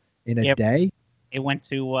 700% in a day. It went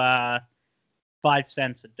to 5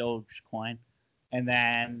 cents a Dogecoin, and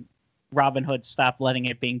then Robinhood stopped letting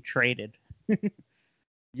it being traded.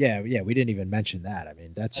 Yeah, we didn't even mention that. I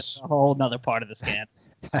mean, that's a whole nother part of the scam.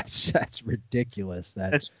 That's ridiculous.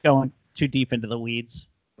 That's going too deep into the weeds.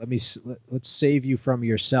 Let's save you from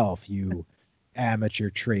yourself, you amateur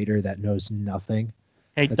trader that knows nothing.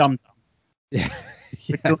 Hey, dumb. Yeah,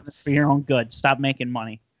 you're doing this for your own good. Stop making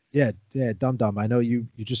money. Yeah, dumb. I know you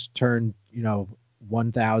just turned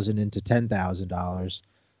 1,000 into $10,000,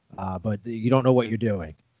 but you don't know what you're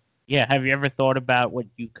doing. Yeah, have you ever thought about what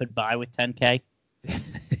you could buy with $10K?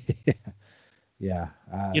 Yeah.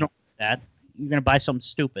 You don't do that. You're gonna buy something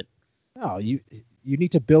stupid. No, you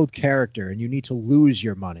need to build character, and you need to lose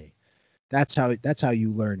your money. That's how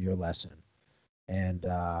you learn your lesson. And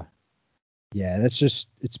yeah, that's just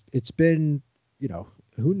it's been,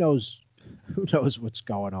 who knows what's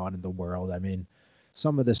going on in the world. I mean,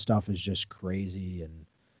 some of this stuff is just crazy, and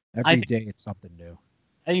every day it's something new.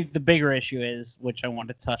 I think the bigger issue is, which I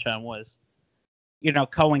wanted to touch on, was,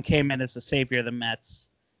 Cohen came in as the savior of the Mets,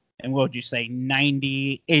 and what would you say,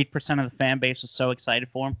 98% of the fan base was so excited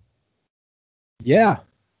for him? Yeah.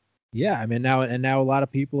 I mean, now a lot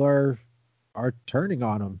of people are turning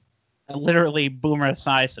on him. Literally, Boomer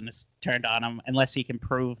Esiason is turned on him unless he can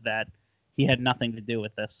prove that he had nothing to do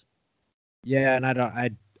with this. Yeah, and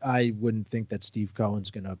I wouldn't think that Steve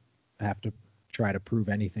Cohen's gonna have to try to prove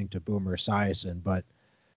anything to Boomer Esiason, but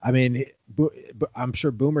I mean, I'm sure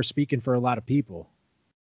Boomer's speaking for a lot of people.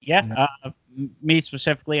 Yeah, me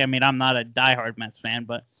specifically. I mean, I'm not a diehard Mets fan,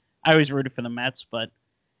 but I always rooted for the Mets. But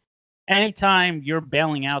anytime you're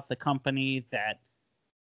bailing out the company that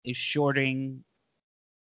is shorting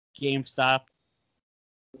GameStop,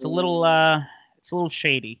 it's a little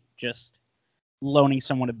shady. Just loaning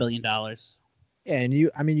someone $1 billion. Yeah, and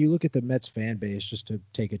you look at the Mets fan base, just to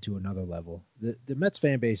take it to another level. The Mets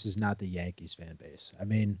fan base is not the Yankees fan base. I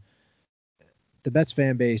mean, the Mets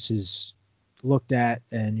fan base is looked at,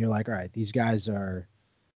 and you're like, all right, these guys are,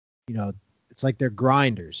 it's like they're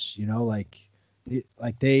grinders. They're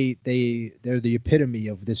the epitome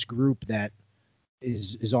of this group that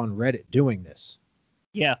is on Reddit doing this.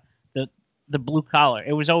 Yeah, the blue collar.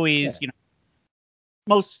 It was always,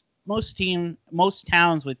 most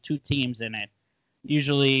towns with 2 teams in it.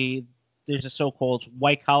 Usually there's a so-called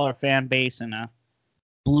white-collar fan base and a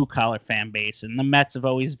blue-collar fan base, and the Mets have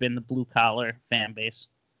always been the blue-collar fan base.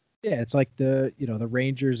 Yeah, it's like the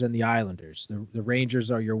Rangers and the Islanders. The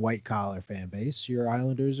Rangers are your white collar fan base. Your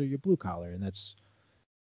Islanders are your blue collar, and that's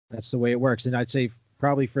the way it works. And I'd say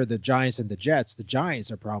probably for the Giants and the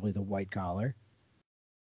Giants are probably the white collar,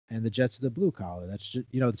 and the Jets are the blue collar. That's just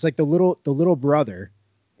it's like the little brother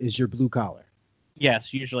is your blue collar.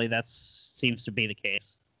 Yes, usually that seems to be the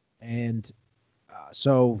case. And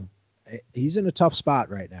so he's in a tough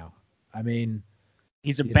spot right now. I mean,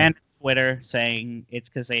 he's abandoned Twitter saying it's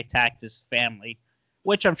because they attacked his family,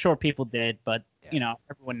 which I'm sure people did, but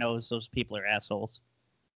everyone knows those people are assholes.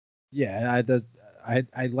 Yeah,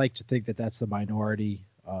 I like to think that that's the minority,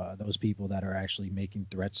 those people that are actually making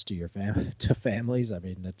threats to your to families. I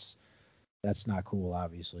mean, that's not cool,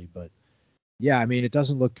 obviously, but yeah, I mean, it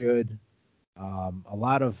doesn't look good. A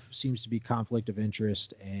lot of seems to be conflict of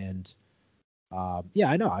interest, and yeah,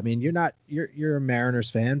 I know. I mean, you're a Mariners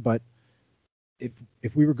fan, but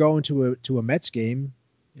if we were going to a Mets game,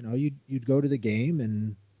 you'd go to the game,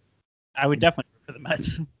 and I would definitely go for the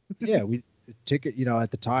Mets. Yeah, ticket.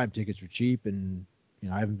 At the time, tickets were cheap, and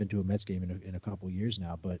I haven't been to a Mets game in a couple of years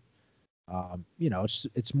now, but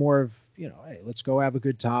it's more of hey, let's go have a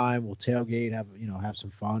good time. We'll tailgate, have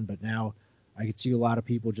some fun. But now I could see a lot of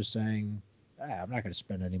people just saying, I'm not going to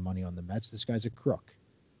spend any money on the Mets. This guy's a crook.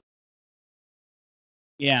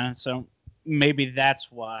 Yeah, so maybe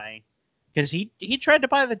that's why. Because he tried to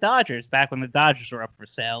buy the Dodgers back when the Dodgers were up for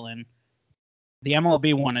sale, and the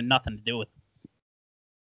MLB wanted nothing to do with it.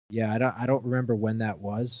 Yeah, I don't remember when that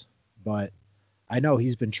was, but I know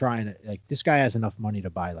he's been trying to. Like, this guy has enough money to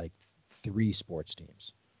buy like 3 sports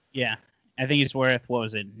teams. Yeah, I think he's worth, what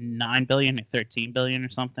was it, $9 billion or $13 billion or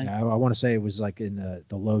something? Yeah, I want to say it was like in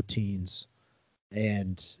the low teens,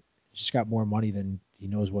 and just got more money than he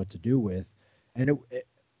knows what to do with. And it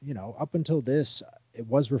up until this, it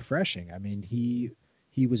was refreshing. I mean,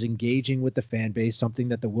 he was engaging with the fan base, something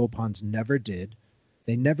that the Wilpons never did.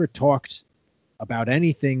 They never talked about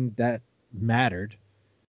anything that mattered,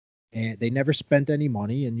 and they never spent any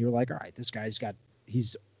money. And you're like, all right, this guy's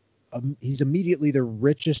he's immediately the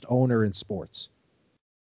richest owner in sports.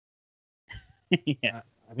 Yeah,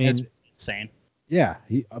 I mean, that's insane. Yeah,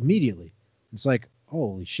 he immediately. It's like,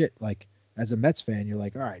 holy shit! Like, as a Mets fan, you're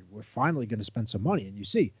like, all right, we're finally going to spend some money. And you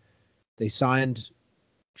see, they signed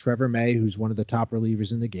Trevor May, who's one of the top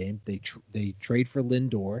relievers in the game. They trade for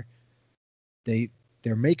Lindor.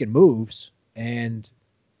 They're making moves, and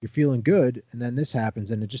you're feeling good. And then this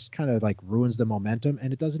happens, and it just kind of like ruins the momentum.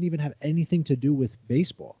 And it doesn't even have anything to do with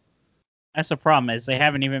baseball. That's the problem, is they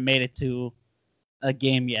haven't even made it to a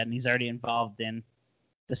game yet, and he's already involved in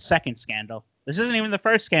the second scandal. This isn't even the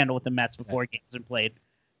first scandal with the Mets before games are played.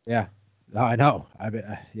 Yeah, I know.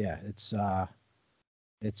 Yeah, it's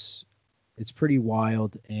pretty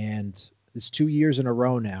wild, and it's 2 years in a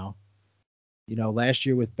row now. Last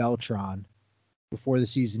year with Beltran, before the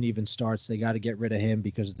season even starts, they got to get rid of him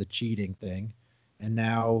because of the cheating thing, and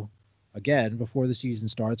now again before the season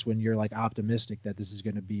starts, when you're like optimistic that this is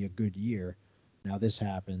going to be a good year, now this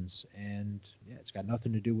happens, and yeah, it's got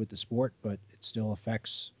nothing to do with the sport, but it still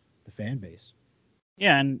affects the fan base.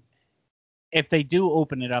 Yeah, and if they do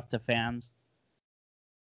open it up to fans,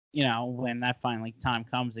 when that finally time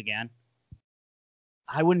comes again,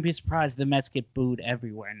 I wouldn't be surprised the Mets get booed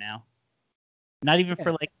everywhere now. Not even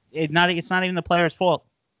for it's not even the player's fault.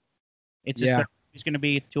 It's just that he's going to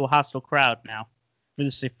be to a hostile crowd now for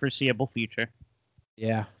the foreseeable future.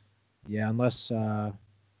 Yeah, unless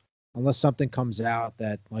something comes out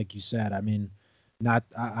that, like you said, I mean,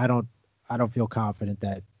 I don't feel confident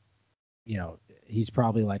that he's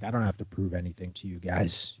probably like, I don't have to prove anything to you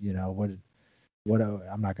guys. What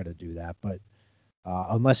I'm not going to do that, but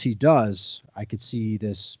unless he does, I could see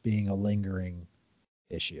this being a lingering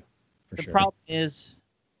issue for sure. The problem is,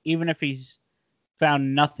 even if he's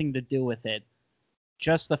found nothing to do with it,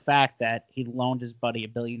 just the fact that he loaned his buddy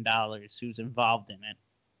 $1 billion who's involved in it.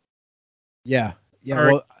 Yeah.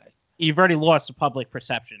 Well, you've already lost the public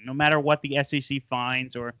perception. No matter what the SEC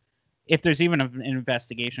finds, or if there's even an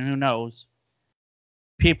investigation, who knows?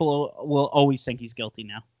 People will always think he's guilty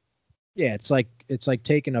now. Yeah, it's like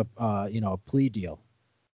taking a plea deal.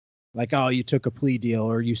 Like, oh, you took a plea deal,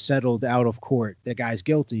 or you settled out of court. The guy's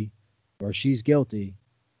guilty, or she's guilty.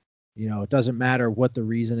 It doesn't matter what the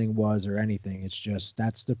reasoning was or anything. It's just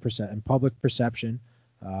that's the and public perception.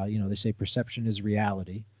 They say perception is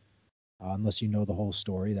reality. Unless you know the whole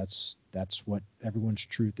story, that's what everyone's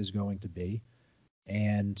truth is going to be.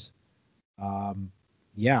 And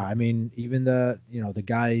yeah, I mean, even the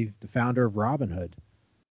guy, the founder of Robinhood,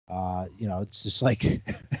 It's just like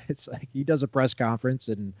it's like he does a press conference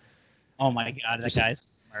and Oh my God, that guy's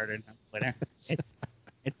murdered on Twitter.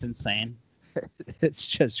 It's insane. it's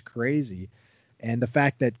just crazy. And the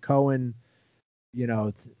fact that Cohen, you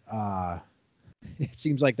know, it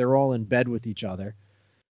seems like they're all in bed with each other.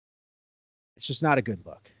 It's just not a good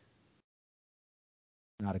look.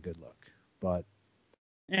 Not a good look. But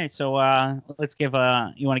Hey, so let's give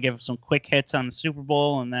you want to give some quick hits on the Super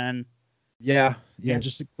Bowl and then yeah,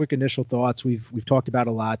 just a quick initial thoughts. We've talked about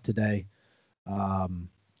a lot today.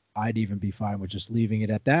 I'd even be fine with just leaving it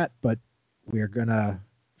at that, but we're gonna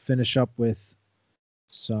finish up with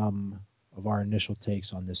some of our initial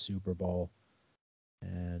takes on this Super Bowl.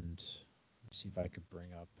 And let me see if I could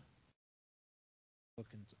bring up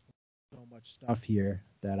looking so much stuff here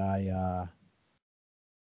that I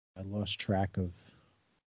lost track of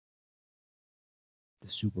the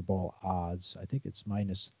Super Bowl odds. I think it's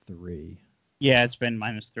 -3. yeah, it's been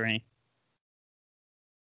 -3.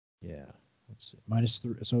 Yeah. Let's see.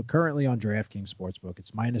 -3. So currently on DraftKings Sportsbook,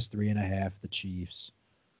 it's -3.5, the Chiefs.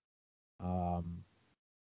 The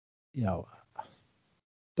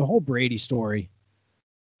whole Brady story,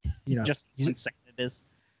 Just insane it is.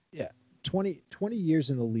 yeah, 20 years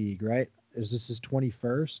in the league, right? Is this his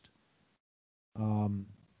 21st?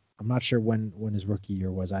 I'm not sure when his rookie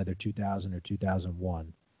year was, either 2000 or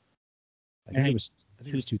 2001. I think it was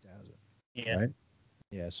 2000. Yeah. Right?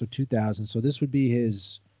 Yeah, so 2000. So this would be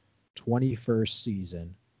his 21st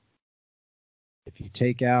season. If you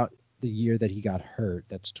take out the year that he got hurt,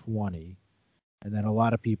 that's 20. And then a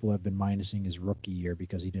lot of people have been minusing his rookie year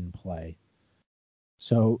because he didn't play.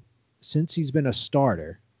 So since he's been a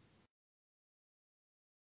starter,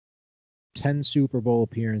 10 Super Bowl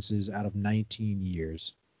appearances out of 19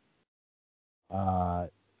 years.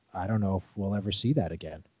 I don't know if we'll ever see that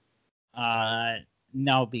again.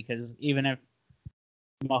 No, because even if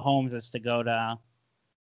Mahomes is to go to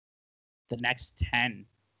the next 10,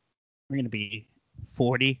 we're going to be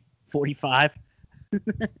 40, 45.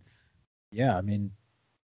 Yeah, I mean,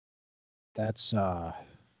 that's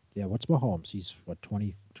what's Mahomes? He's what,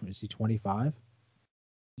 20, is he 25?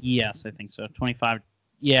 Yes, I think so. 25.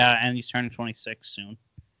 Yeah, and he's turning 26 soon.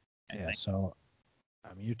 Yeah, so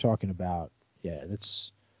I mean, you're talking about,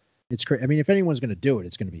 it's crazy. I mean, if anyone's going to do it,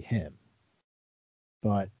 it's going to be him.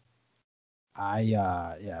 But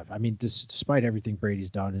I mean, despite everything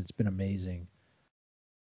Brady's done, it's been amazing.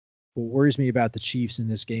 What worries me about the Chiefs in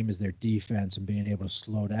this game is their defense and being able to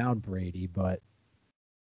slow down Brady, but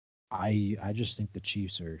I just think the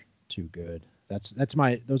Chiefs are too good.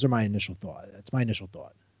 Those are my initial thought. That's my initial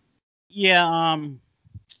thought. Yeah,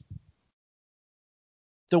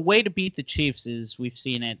 the way to beat the Chiefs is, we've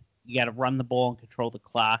seen it, you got to run the ball and control the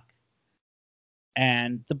clock.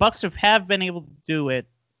 And the Bucs have been able to do it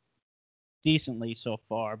decently so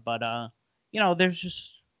far, but there's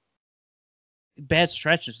just bad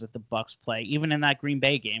stretches that the Bucs play, even in that Green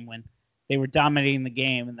Bay game when they were dominating the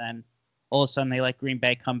game, and then all of a sudden they let Green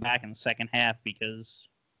Bay come back in the second half because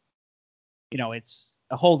it's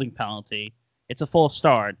a holding penalty, it's a false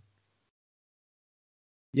start.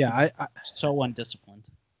 Yeah, I so undisciplined.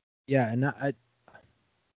 Yeah, and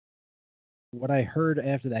what I heard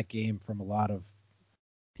after that game from a lot of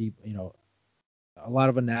people, a lot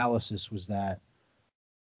of analysis was that,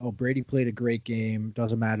 Brady played a great game.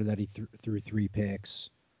 Doesn't matter that he threw 3 picks.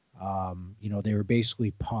 They were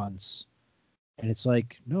basically punts, and it's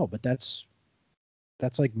like, no, but that's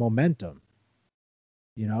like momentum.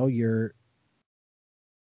 Your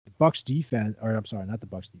the Bucs defense, or I'm sorry, not the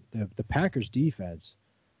Bucs, the Packers defense.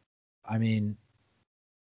 I mean,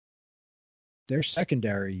 their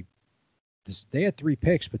secondary, they had 3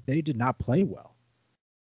 picks, but they did not play well.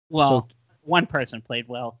 Well, one person played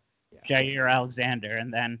well, Jair Alexander,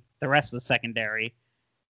 and then the rest of the secondary,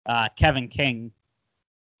 Kevin King,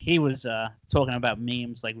 he was talking about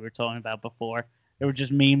memes like we were talking about before. There were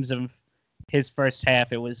just memes of his first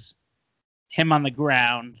half. It was him on the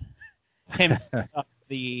ground, him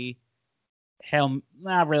the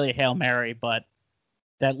not really a Hail Mary, but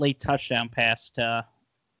that late touchdown pass to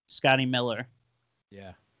Scotty Miller.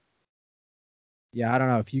 Yeah, I don't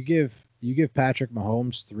know. If you give Patrick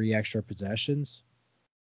Mahomes 3 extra possessions,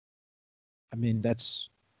 I mean,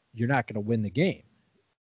 you're not going to win the game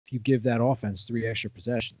if you give that offense 3 extra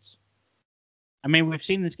possessions. I mean, we've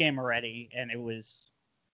seen this game already, and it was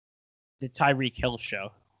the Tyreek Hill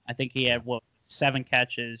show. I think he had 7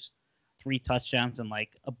 catches, 3 touchdowns, and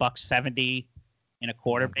like $170 in a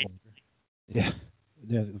quarter, basically. Yeah,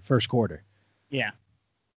 the first quarter. Yeah,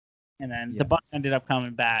 and then the Bucs ended up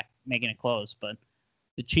coming back, making it close, but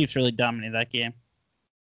the Chiefs really dominated that game.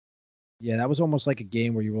 Yeah, that was almost like a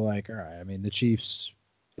game where you were like, all right, I mean, the Chiefs,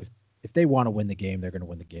 if if they want to win the game, they're going to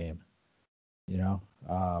win the game. You know,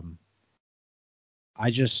 and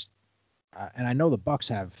I know the Bucks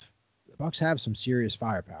have some serious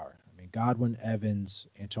firepower. I mean, Godwin, Evans,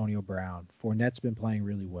 Antonio Brown, Fournette's been playing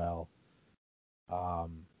really well.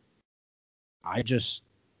 I just,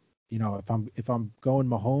 if I'm going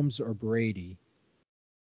Mahomes or Brady,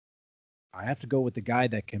 I have to go with the guy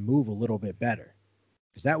that can move a little bit better,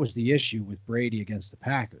 because that was the issue with Brady against the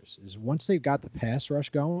Packers. Is once they've got the pass rush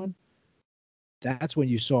going, that's when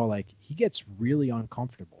you saw like he gets really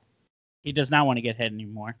uncomfortable. He does not want to get hit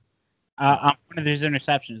anymore. On one of those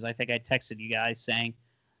interceptions, I think I texted you guys saying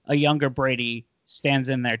a younger Brady stands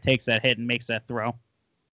in there, takes that hit, and makes that throw.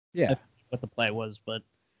 Yeah, That's what the play was, but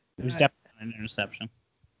it was definitely an interception.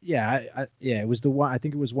 Yeah, it was the one. I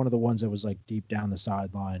think it was one of the ones that was like deep down the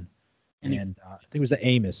sideline, and I think it was the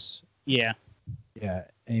Amos. Yeah,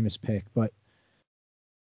 Amos pick. But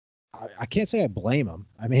I can't say I blame him.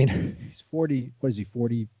 I mean, he's 40. What is he?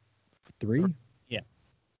 43. Yeah,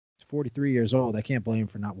 he's 43 years old. I can't blame him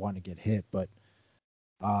for not wanting to get hit. But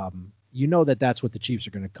that's what the Chiefs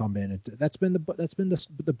are going to come in. That's been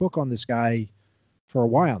the book on this guy for a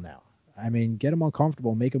while now. I mean, get him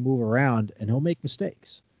uncomfortable, make him move around, and he'll make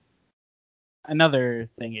mistakes. Another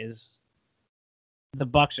thing is the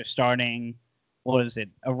Bucks are starting, what is it,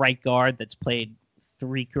 a right guard that's played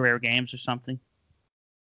 3 career games or something?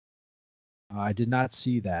 I did not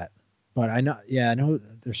see that, but I know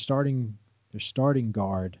they're starting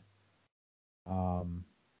guard. I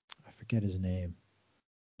forget his name.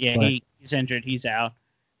 Yeah, but he's injured. He's out.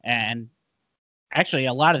 And actually,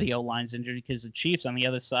 a lot of the O-line's injured because the Chiefs on the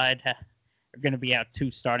other side are going to be out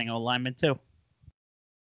 2 starting O-linemen too.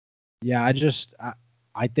 Yeah, I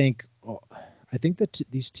think that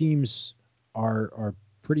these teams are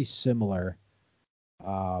pretty similar.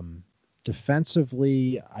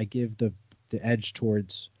 Defensively, I give the edge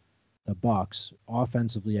towards the Bucks.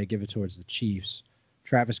 Offensively, I give it towards the Chiefs.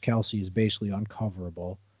 Travis Kelce is basically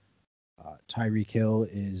uncoverable. Tyreek Hill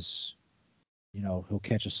is, he'll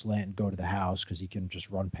catch a slant and go to the house because he can just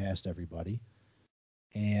run past everybody.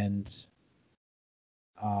 And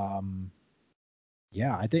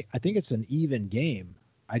yeah, I think it's an even game.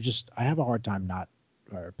 I have a hard time not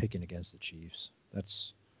picking against the Chiefs.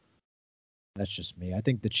 That's just me. I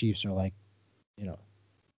think the Chiefs are like,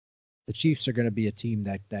 the Chiefs are going to be a team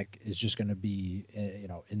that is just going to be,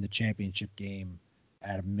 in the championship game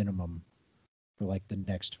at a minimum for like the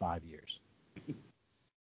next 5 years.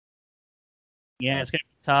 Yeah, it's going to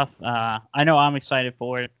be tough. I know I'm excited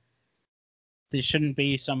for it. There shouldn't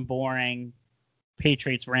be some boring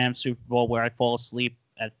Patriots-Rams Super Bowl where I fall asleep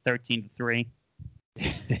at 13-3.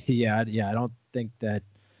 Yeah. I don't think that,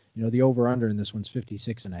 the over-under in this one's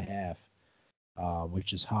 56.5,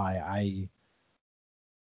 which is high.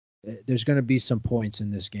 There's going to be some points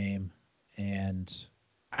in this game, and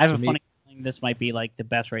I have a funny feeling this might be like the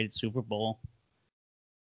best rated Super Bowl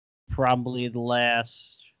probably the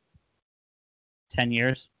last 10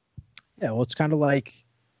 years. Yeah, well, it's kind of like,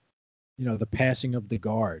 the passing of the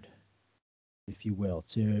guard, if you will,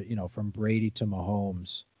 to, from Brady to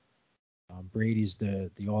Mahomes. Brady's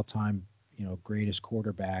the all-time, greatest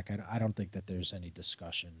quarterback. I don't think that there's any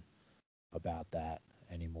discussion about that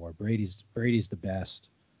anymore. Brady's the best.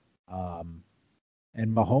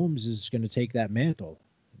 And Mahomes is going to take that mantle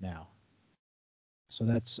now. So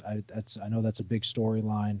I know that's a big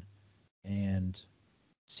storyline, and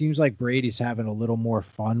it seems like Brady's having a little more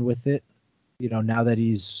fun with it. Now that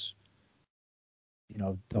he's,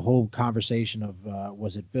 the whole conversation of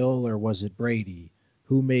was it Bill or was it Brady?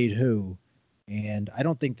 Who made who? And I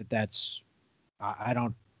don't think that's. I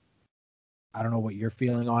don't know what your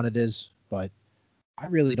feeling on it is, but I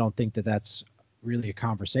really don't think that that's really a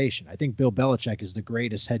conversation. I think Bill Belichick is the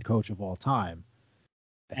greatest head coach of all time.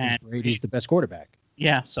 I think Brady's the best quarterback.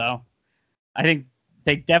 Yeah, so I think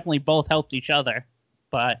they definitely both helped each other,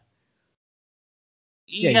 but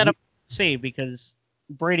you gotta see, because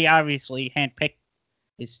Brady obviously handpicked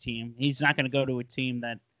his team. He's not going to go to a team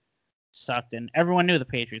that sucked, and everyone knew the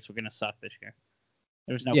Patriots were going to suck this year.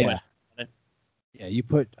 There was no question about it. Yeah, you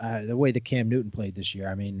put the way that Cam Newton played this year.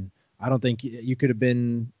 I mean, I don't think you could have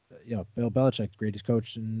been, Bill Belichick, the greatest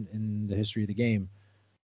coach in the history of the game.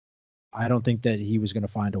 I don't think that he was going to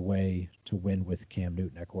find a way to win with Cam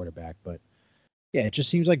Newton at quarterback. But yeah, it just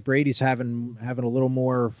seems like Brady's having a little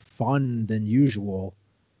more fun than usual,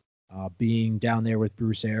 being down there with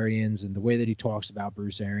Bruce Arians, and the way that he talks about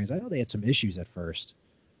Bruce Arians. I know they had some issues at first.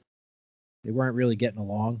 They weren't really getting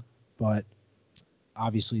along, but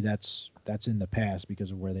obviously that's in the past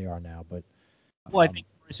because of where they are now. But I think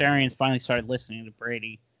Bruce Arians finally started listening to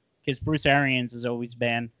Brady, because Bruce Arians has always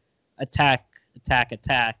been attack,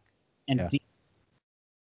 and Yeah. deep.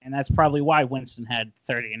 And that's probably why Winston had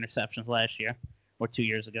 30 interceptions last year, or 2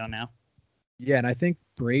 years ago now. Yeah, and I think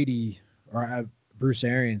Brady or Bruce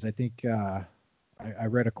Arians, I think I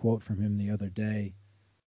read a quote from him the other day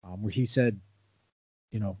where he said,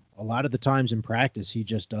 a lot of the times in practice, he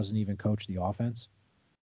just doesn't even coach the offense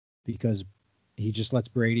because he just lets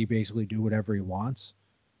Brady basically do whatever he wants.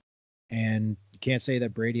 And you can't say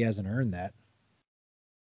that Brady hasn't earned that.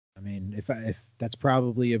 I mean, if that's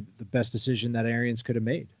probably the best decision that Arians could have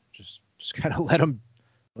made, just kind of let him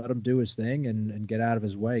do his thing and get out of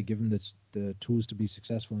his way. Give him the tools to be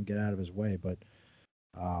successful and get out of his way. But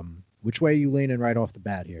which way are you leaning right off the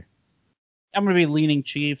bat here? I'm going to be leaning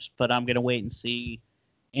Chiefs, but I'm going to wait and see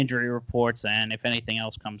injury reports and if anything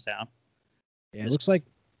else comes out. Yeah, it looks like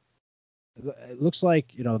the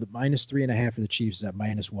 -3.5 for the Chiefs is at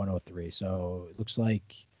 -103. So it looks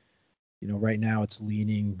like right now it's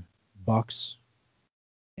leaning Bucks,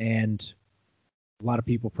 and a lot of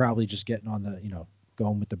people probably just getting on the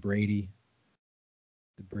going with the Brady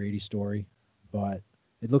story, but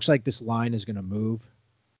it looks like this line is going to move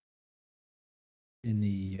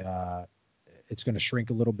it's going to shrink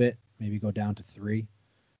a little bit, maybe go down to 3.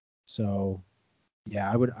 So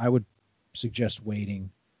yeah, I would suggest waiting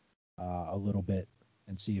a little bit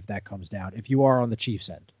and see if that comes down if you are on the Chiefs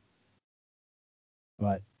end.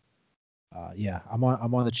 But yeah, I'm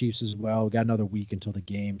on the Chiefs as well. We got another week until the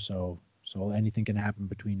game, so anything can happen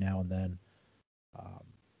between now and then,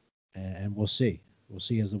 and we'll see. We'll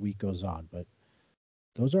see as the week goes on. But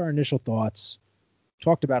those are our initial thoughts.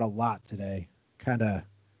 Talked about a lot today. Kind of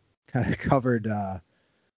covered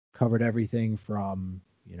everything from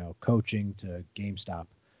coaching to GameStop.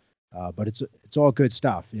 But it's all good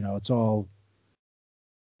stuff. It's all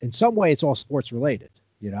in some way it's all sports related.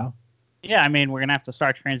 Yeah, I mean, we're going to have to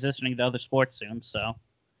start transitioning to other sports soon, so.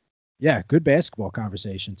 Yeah, good basketball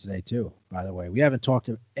conversation today too, by the way. We haven't talked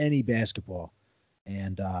to any basketball,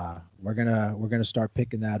 and we're gonna start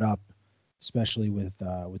picking that up, especially with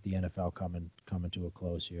the NFL coming to a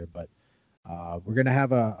close here. But we're gonna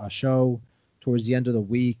have a show towards the end of the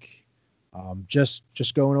week, just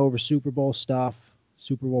going over Super Bowl stuff,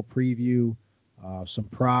 Super Bowl preview, some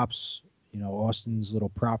props. Austin's little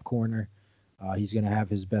prop corner. He's gonna have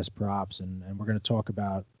his best props, and we're gonna talk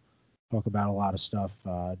about a lot of stuff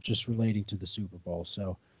just relating to the Super Bowl.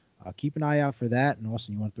 So keep an eye out for that. And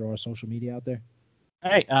Austin, you want to throw our social media out there?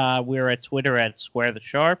 All right. We're at Twitter at Square the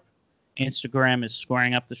Sharp. Instagram is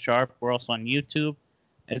Squaring Up the Sharp. We're also on YouTube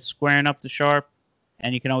at Squaring Up the Sharp.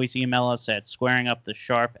 And you can always email us at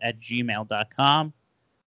squaringupthesharp@gmail.com.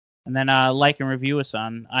 And then like and review us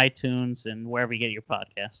on iTunes and wherever you get your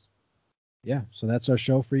podcasts. Yeah, so that's our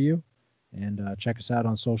show for you. And check us out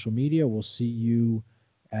on social media. We'll see you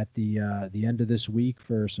at the end of this week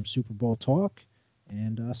for some Super Bowl talk,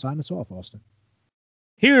 and sign us off, Austin.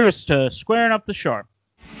 Here's to Squaring Up the Sharp.